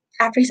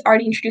after he's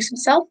already introduced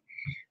himself.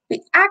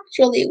 We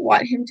actually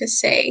want him to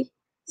say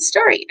the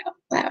story out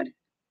loud.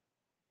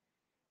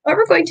 What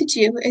we're going to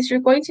do is we're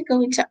going to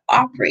go into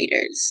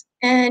operators.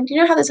 And you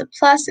know how there's a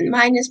plus and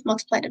minus,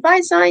 multiply,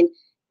 divide sign?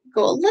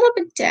 Go a little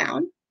bit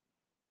down.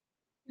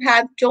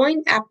 Have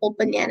join apple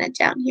banana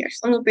down here.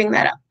 So let me bring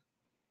that up.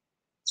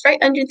 It's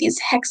right under these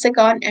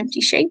hexagon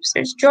empty shapes.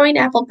 There's join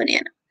apple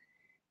banana.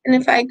 And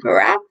if I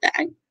grab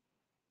that,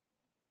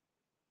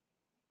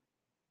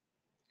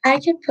 I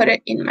can put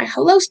it in my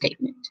hello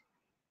statement.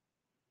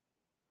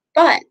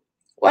 But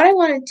what I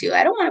want to do,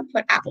 I don't want to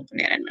put apple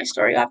banana in my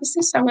story,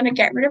 obviously, so I'm going to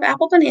get rid of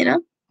apple banana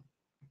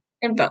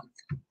in both.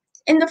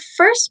 In the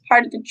first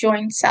part of the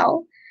join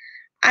cell,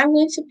 I'm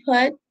going to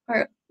put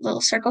our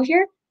little circle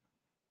here,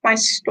 my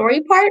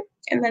story part,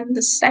 and then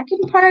the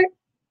second part,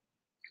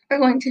 we're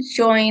going to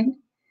join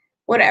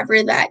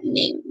whatever that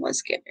name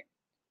was given.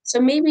 So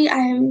maybe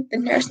I'm the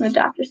nurse and the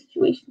doctor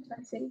situation. So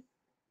I say,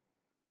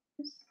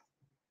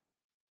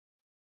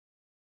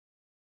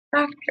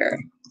 doctor,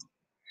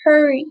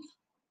 hurry.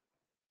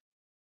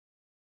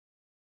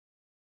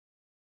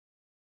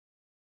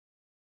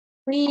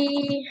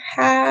 We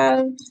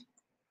have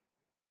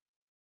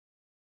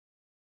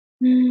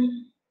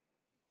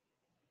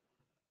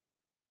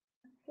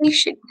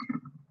patient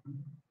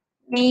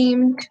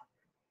named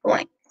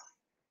blank.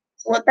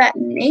 So what that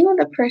name of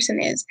the person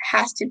is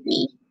has to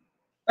be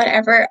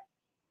whatever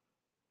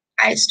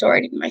I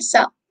stored in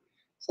myself.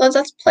 So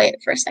let's play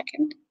it for a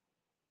second.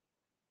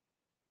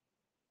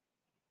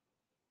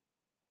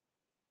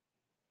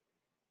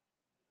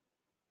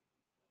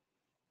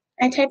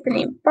 I type the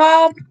name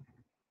Bob,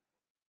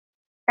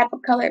 apple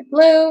color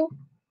blue,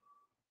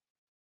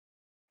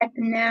 Type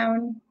the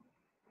noun,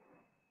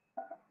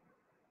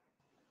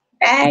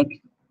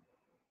 bag,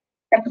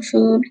 type of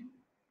food.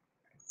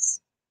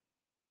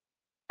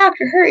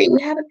 Doctor, hurry,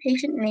 we have a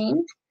patient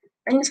named.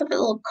 I think it's with a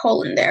little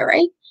colon there,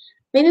 right?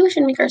 Maybe we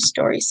should make our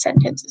story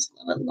sentences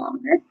a little bit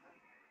longer.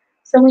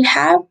 So we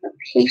have a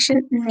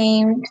patient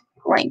named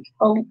blank.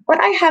 Oh, what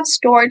I have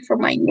stored for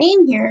my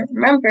name here,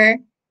 remember,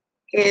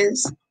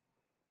 is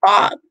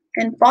Bob.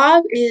 And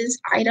Bob is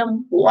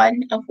item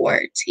 1 of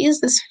words. He is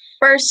this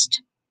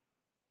first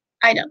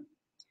item.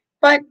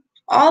 But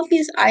all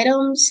these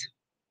items,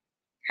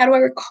 how do I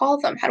recall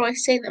them? How do I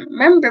say them?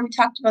 Remember, we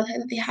talked about how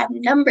they have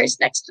numbers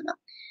next to them.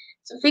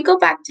 So if we go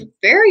back to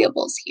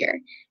variables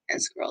here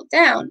and scroll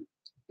down,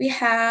 we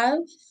have,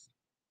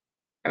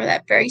 remember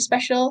that very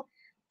special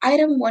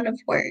item 1 of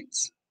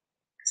words.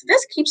 So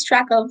this keeps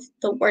track of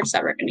the words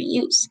that we're going to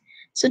use.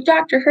 So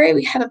Dr. Hurry,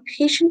 we have a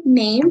patient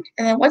named,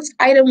 and then what's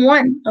item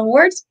 1 of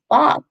words?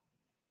 Bob.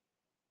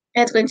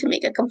 And it's going to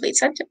make a complete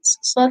sentence.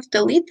 So let's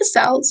delete the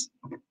cells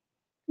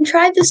and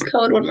try this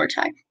code one more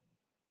time.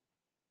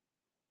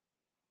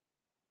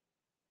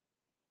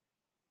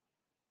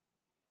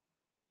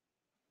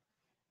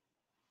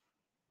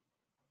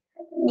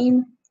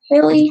 Name,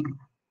 Haley,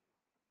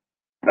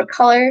 have a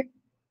color,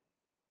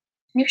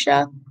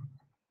 fuchsia,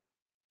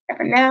 have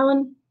a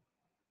noun,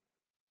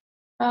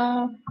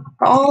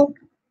 ball,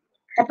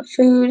 type of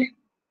food,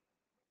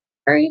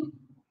 hurry,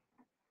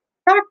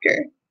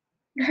 doctor,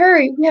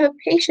 hurry, we have a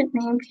patient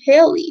named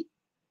Haley.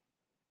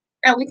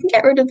 Now we can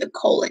get rid of the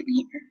colon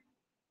here,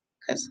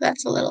 because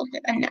that's a little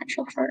bit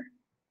unnatural for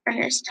our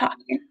nurse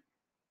talking.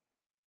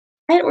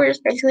 And we're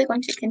just basically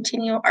going to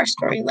continue our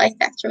story like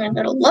that. So we're going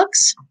to go to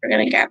looks, we're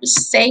going to grab a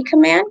say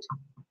command,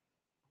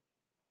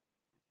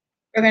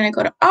 we're going to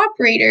go to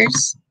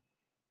operators,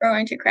 we're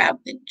going to grab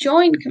the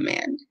join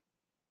command,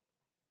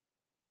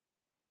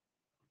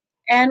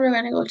 and we're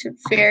going to go to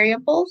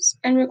variables,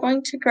 and we're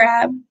going to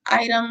grab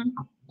item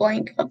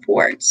blank of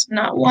words,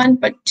 not 1,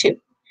 but 2.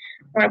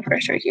 We're going to put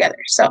our story together.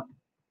 So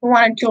we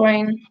want to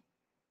join,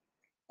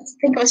 let's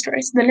think of a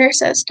story. So the nurse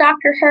says,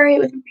 Dr. Hurry,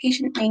 with a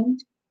patient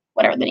named,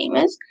 whatever the name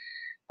is.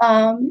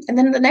 And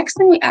then the next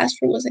thing we asked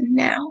for was a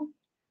noun.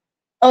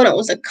 Oh, no, it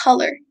was a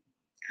color.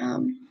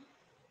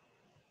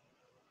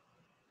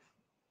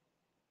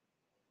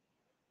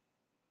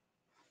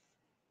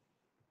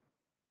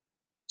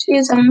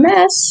 She's a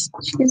mess.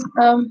 She's,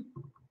 oh,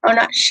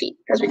 not she,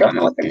 because we don't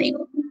know what the name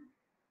is.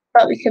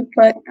 But we could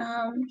put,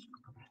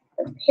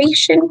 the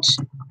patient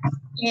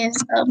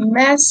is a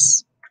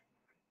mess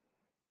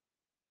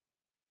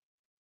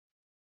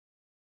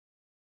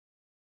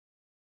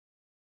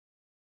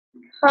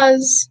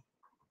because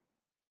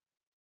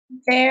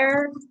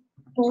their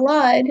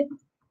blood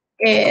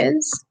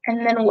is,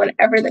 and then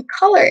whatever the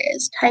color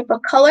is, type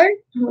of color,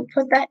 and we'll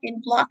put that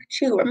in block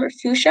 2. Remember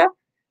fuchsia?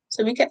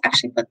 So we could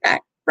actually put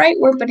that right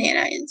where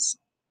banana is.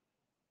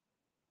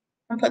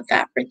 And put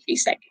that for 3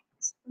 seconds.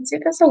 Let's see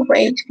if there's a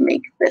way to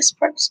make this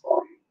part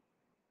small.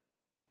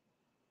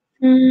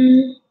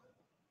 No,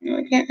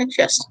 I can't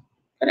adjust,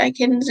 but I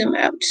can zoom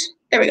out.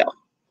 There we go.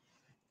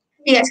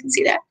 You guys can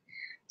see that.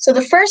 So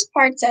the first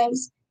part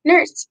says,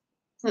 nurse.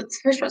 So the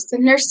first one, the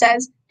nurse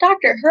says,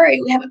 Doctor,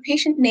 hurry, we have a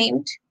patient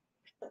named,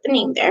 put the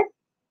name there.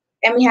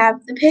 And we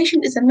have, the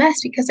patient is a mess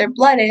because their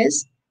blood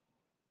is,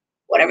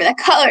 whatever that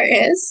color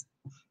is.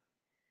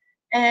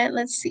 And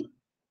let's see.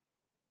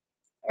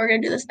 We're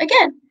going to do this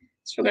again.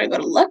 So we're going to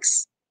go to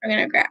looks. We're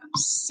going to grab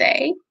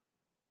say.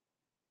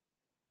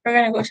 We're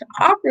going to go to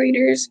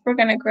operators. We're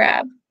going to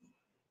grab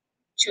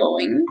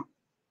join.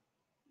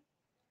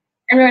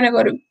 And we're going to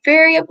go to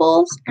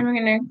variables. And we're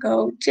going to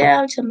go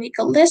down to make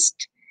a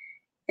list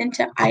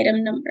into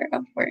item number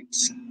of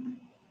words. And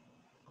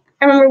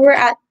remember, we're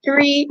at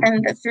 3,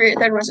 and the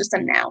third one's just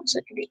a noun, so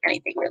it can be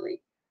anything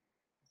really.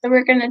 So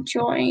we're going to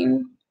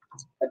join,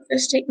 put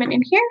this statement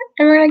in here,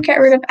 and we're going to get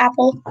rid of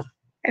apple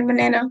and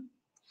banana.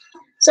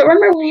 So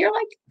remember, when you're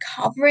like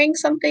covering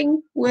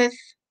something with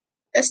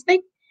this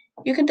thing,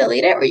 you can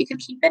delete it or you can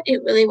keep it.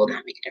 It really will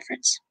not make a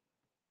difference.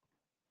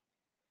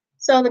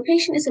 So the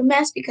patient is a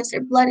mess because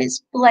their blood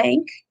is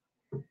blank.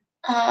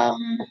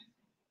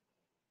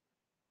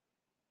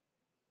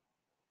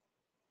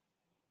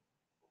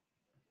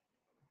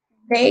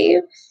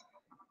 They've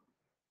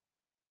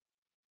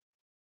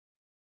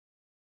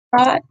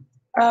got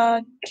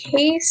a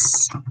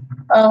case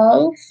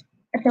of,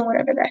 I think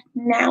whatever that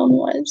noun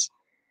was.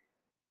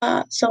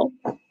 So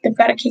they've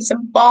got a case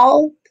of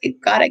ball, they've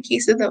got a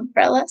case of the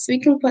umbrella, so we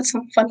can put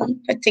some funny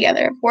put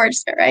together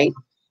words there, right?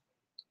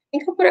 I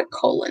think I'll put a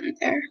colon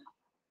there.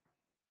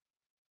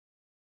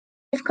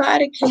 They've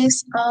got a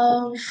case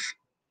of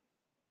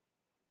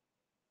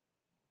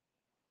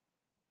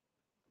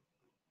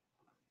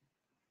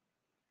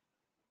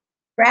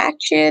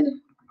ratchet,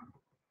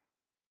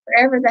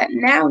 whatever that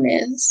noun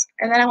is,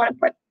 and then I want to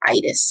put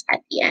itis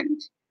at the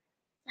end.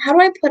 How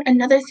do I put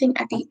another thing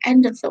at the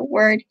end of the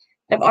word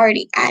that I've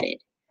already added?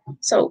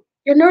 So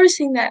you're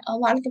noticing that a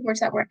lot of the words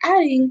that we're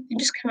adding, they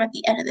just come at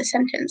the end of the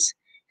sentence.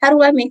 How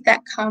do I make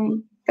that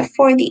come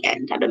before the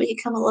end? How do I make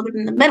it come a little bit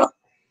in the middle?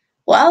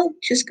 Well,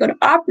 just go to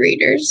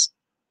operators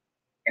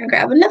and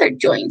grab another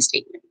join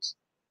statement.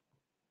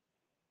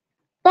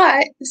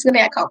 But this is going to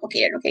get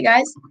complicated, okay,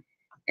 guys?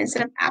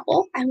 Instead of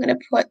apple, I'm going to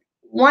put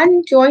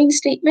one join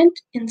statement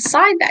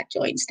inside that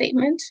join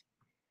statement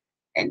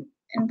and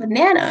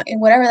banana and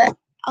whatever that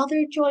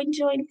other join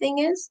thing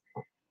is.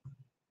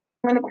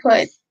 I'm going to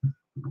put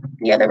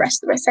the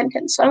rest of my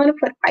sentence. So I'm going to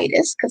put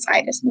itis because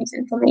itis means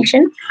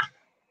inflammation.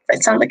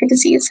 It sounds like a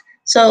disease.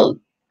 So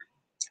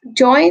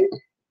join,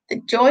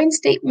 the join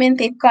statement,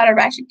 they've got a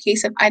ratchet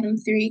case of item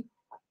 3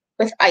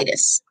 with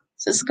itis.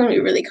 So it's going to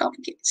be really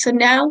complicated. So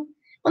now,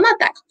 well, not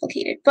that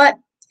complicated, but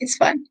it's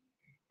fun.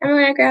 I'm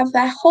going to grab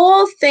that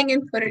whole thing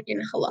and put it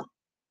in hello.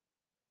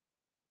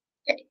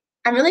 Okay,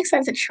 I'm really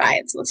excited to try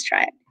it, so let's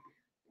try it.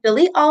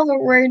 Delete all the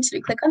words.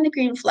 We click on the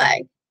green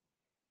flag.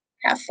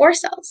 I have 4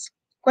 cells.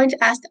 I'm going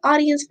to ask the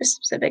audience for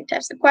specific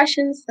types of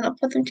questions, then I'll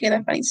put them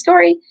together. Funny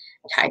story.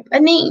 Type a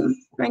name.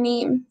 My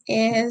name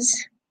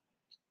is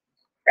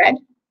red.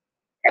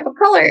 Type a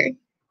color.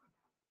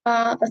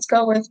 Let's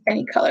go with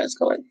any color. Let's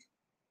go with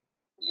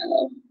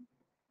yellow.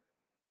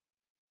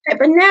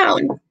 Type a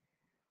noun.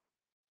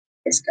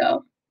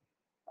 Disco.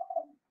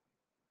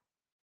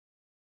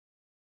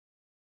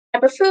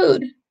 Type of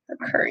food. A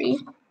curry.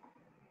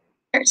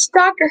 There's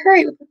Dr.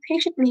 Hurry with a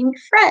patient named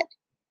Fred.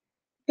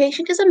 The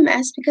patient is a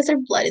mess because their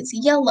blood is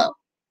yellow.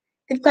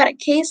 They've got a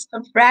case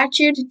of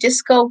ratchet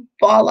disco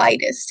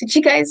ballitis. Did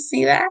you guys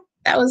see that?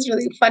 That was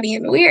really funny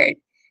and weird.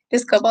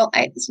 Disco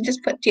ballitis. And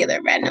just put together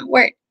a random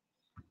word.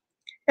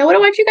 Now, what I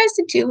want you guys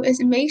to do is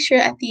make sure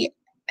at the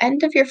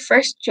end of your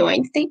first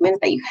join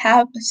statement that you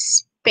have a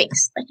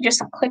space. Like you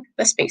just click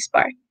the space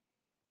bar.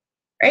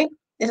 Right?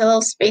 There's a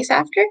little space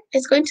after.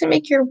 It's going to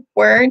make your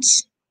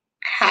words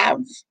have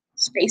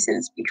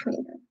spaces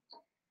between them.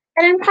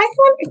 And in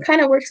Python, it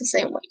kind of works the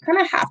same way. You kind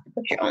of have to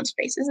put your own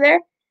spaces there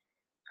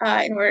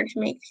in order to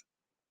make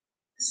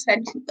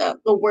the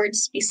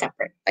words be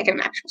separate, like in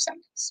an actual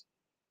sentence.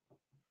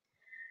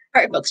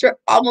 All right, folks, we're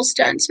almost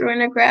done. So we're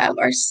going to grab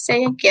our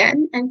say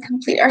again and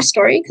complete our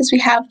story because we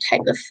have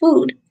type of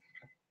food.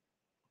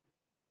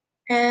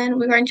 And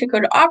we're going to go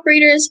to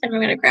operators and we're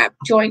going to grab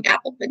join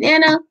apple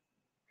banana.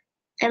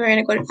 And we're going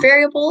to go to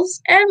variables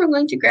and we're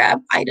going to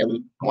grab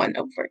item 1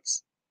 of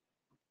words.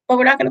 But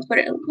we're not going to put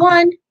it in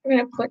 1, we're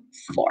going to put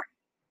 4.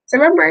 So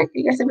remember,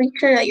 you have to make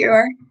sure that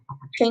you're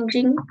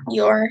changing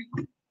your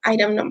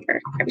item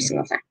number every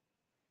single time.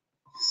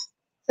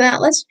 So now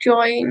let's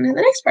join the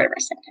next part of our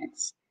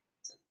sentence.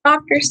 So the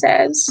doctor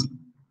says,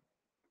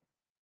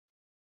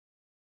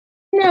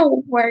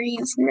 no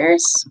worries,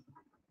 nurse.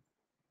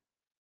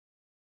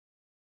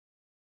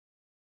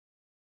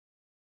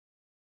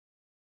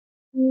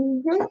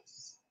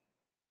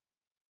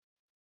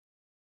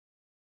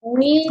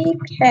 We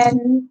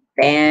can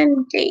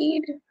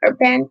band-aid or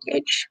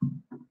bandage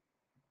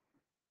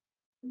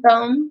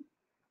them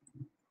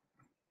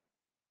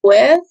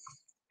with,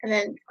 and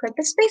then click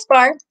the space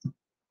bar,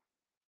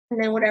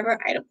 and then whatever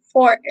item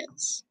 4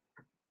 is.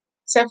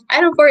 So if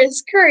item 4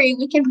 is curry,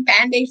 we can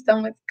bandage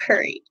them with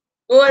curry.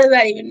 What does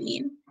that even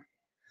mean?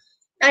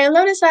 I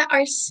notice that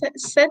our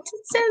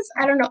sentences,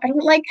 I don't know, I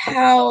don't like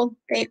how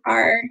they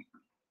are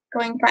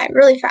going by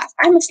really fast.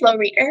 I'm a slow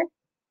reader.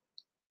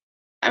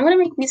 I'm going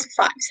to make these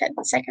 5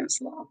 seconds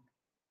long.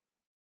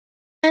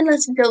 And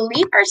let's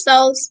delete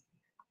ourselves,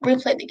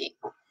 replay the game.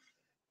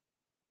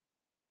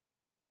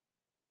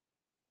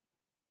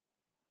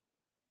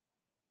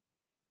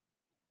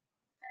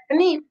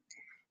 The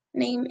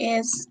name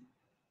is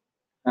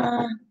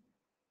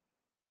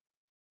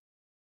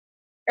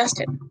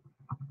Justin.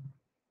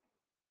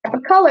 Type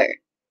of color,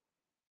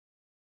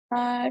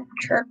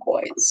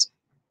 turquoise.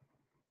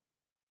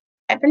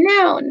 Type of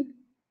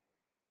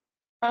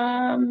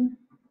noun,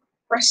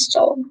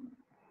 Bristol.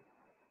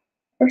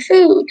 For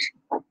food,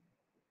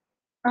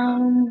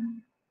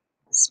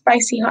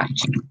 spicy hot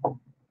chicken.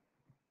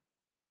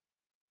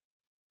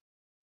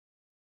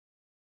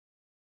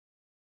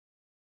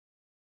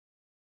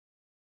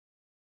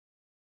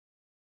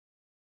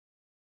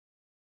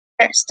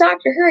 There's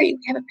Dr. Hurry.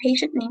 We have a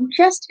patient named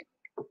Justin.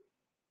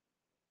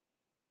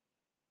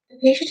 The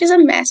patient is a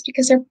mess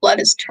because their blood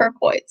is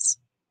turquoise.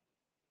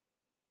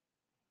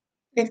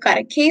 They've got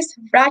a case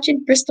of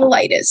ratchet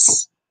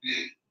Bristolitis.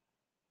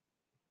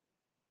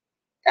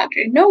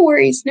 Doctor, no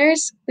worries,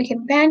 nurse. We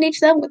can bandage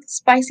them with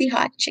spicy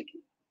hot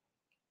chicken.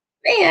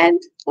 Man,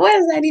 what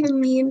does that even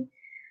mean?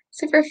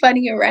 Super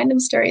funny, a random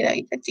story that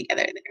we put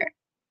together there.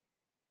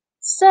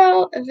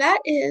 So that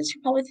is,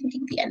 you're probably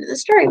thinking, the end of the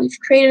story. We've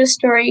created a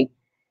story.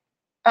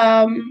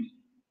 It's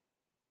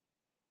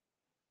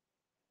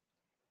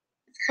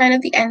kind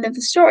of the end of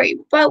the story,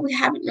 but we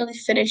haven't really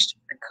finished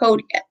our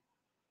code yet.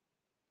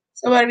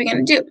 So what are we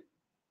going to do?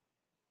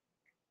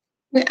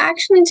 We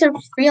actually need to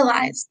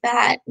realize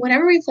that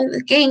whenever we play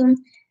the game,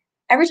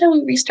 every time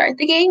we restart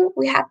the game,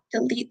 we have to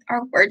delete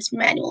our words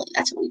manually.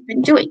 That's what we've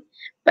been doing.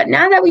 But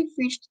now that we've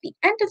reached the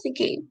end of the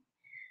game,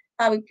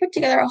 we put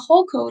together a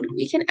whole code.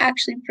 We can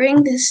actually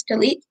bring this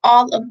delete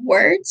all of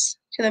words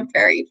to the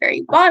very,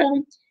 very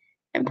bottom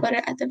and put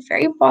it at the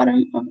very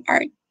bottom of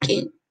our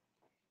game.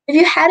 If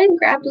you hadn't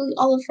grabbed delete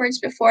all of words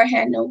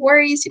beforehand, no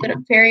worries. You go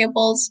to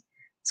variables,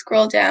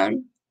 scroll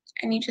down,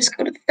 and you just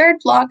go to the third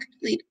block,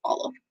 delete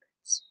all of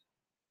words.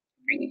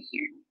 Bring it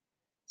here.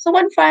 So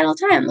one final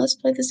time, let's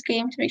play this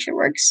game to make sure it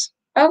works.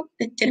 Oh,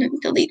 it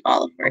didn't delete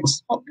all of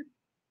words. Hold on.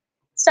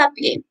 Stop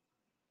the game.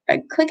 If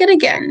I click it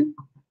again.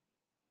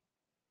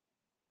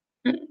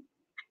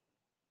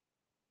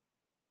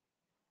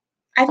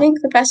 I think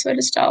the best way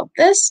to stop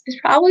this is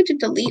probably to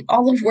delete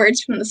all of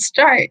words from the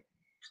start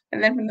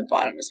and then from the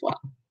bottom as well.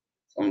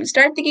 So when we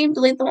start the game,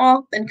 delete them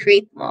all, then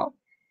create them all.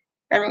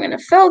 Then we're going to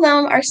fill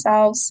them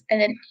ourselves, and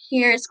then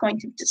here it's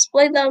going to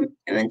display them,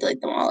 and then delete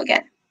them all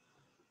again.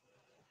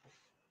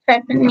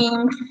 Type a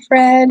name for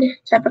Fred,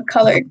 type a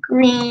color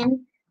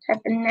green,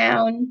 type a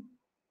noun,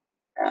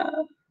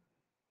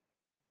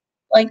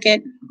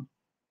 blanket,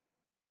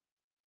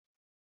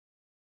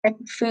 type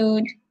of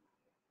food,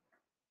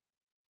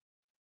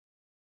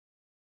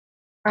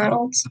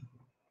 McDonald's,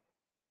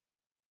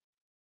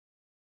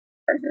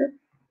 burger.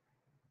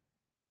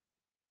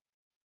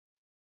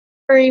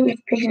 Hurry, we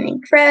have patient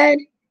named Fred.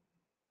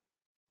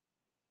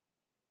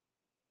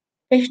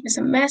 Patient is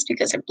a mess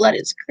because her blood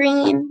is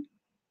green.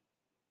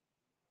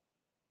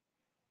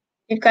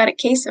 We've got a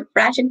case of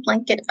ratchet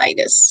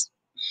blanketitis.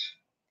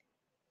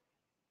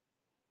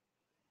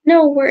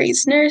 No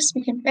worries, nurse.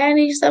 We can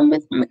bandage them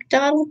with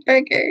McDonald's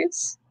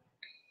burgers.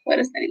 What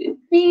does that even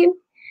mean?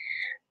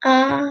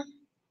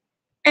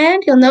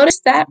 And you'll notice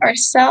that our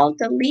cell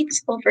deletes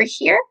over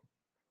here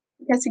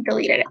because we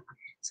deleted it.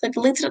 So it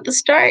deletes it at the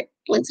start,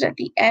 deletes it at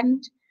the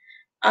end.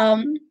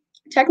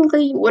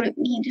 Technically, you wouldn't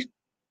need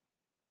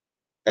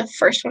the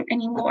first one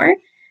anymore.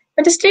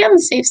 But to stay on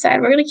the safe side,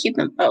 we're going to keep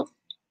them both.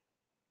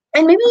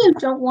 And maybe you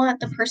don't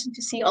want the person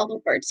to see all the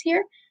words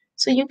here,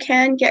 so you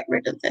can get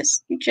rid of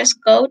this. You just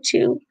go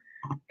to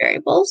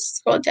variables,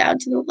 scroll down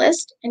to the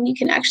list, and you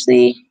can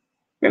actually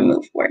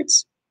remove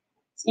words.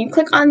 So you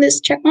click on this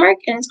check mark,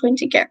 and it's going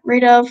to get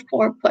rid of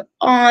or put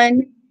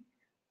on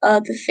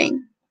the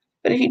thing.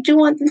 But if you do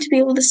want them to be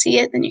able to see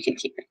it, then you can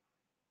keep it.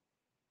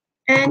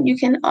 And you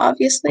can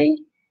obviously,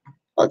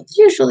 well,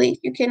 usually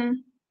you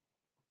can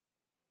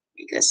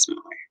make this smaller.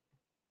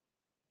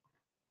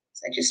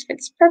 So it just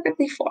fits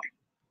perfectly for.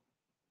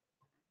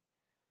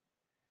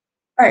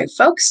 All right,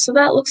 folks, so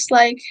that looks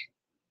like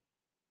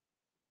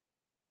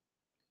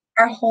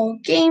our whole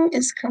game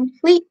is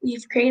complete.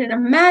 We've created a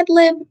Mad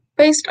Lib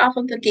based off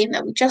of the game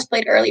that we just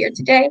played earlier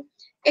today.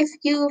 If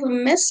you've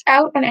missed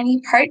out on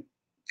any part,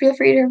 feel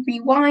free to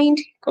rewind,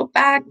 go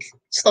back,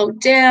 slow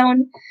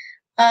down,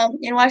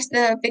 and watch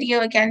the video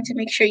again to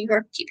make sure you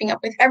are keeping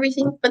up with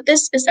everything. But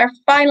this is our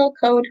final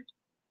code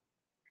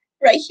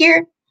right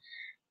here.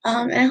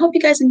 And I hope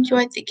you guys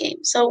enjoyed the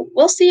game. So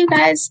we'll see you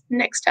guys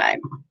next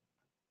time.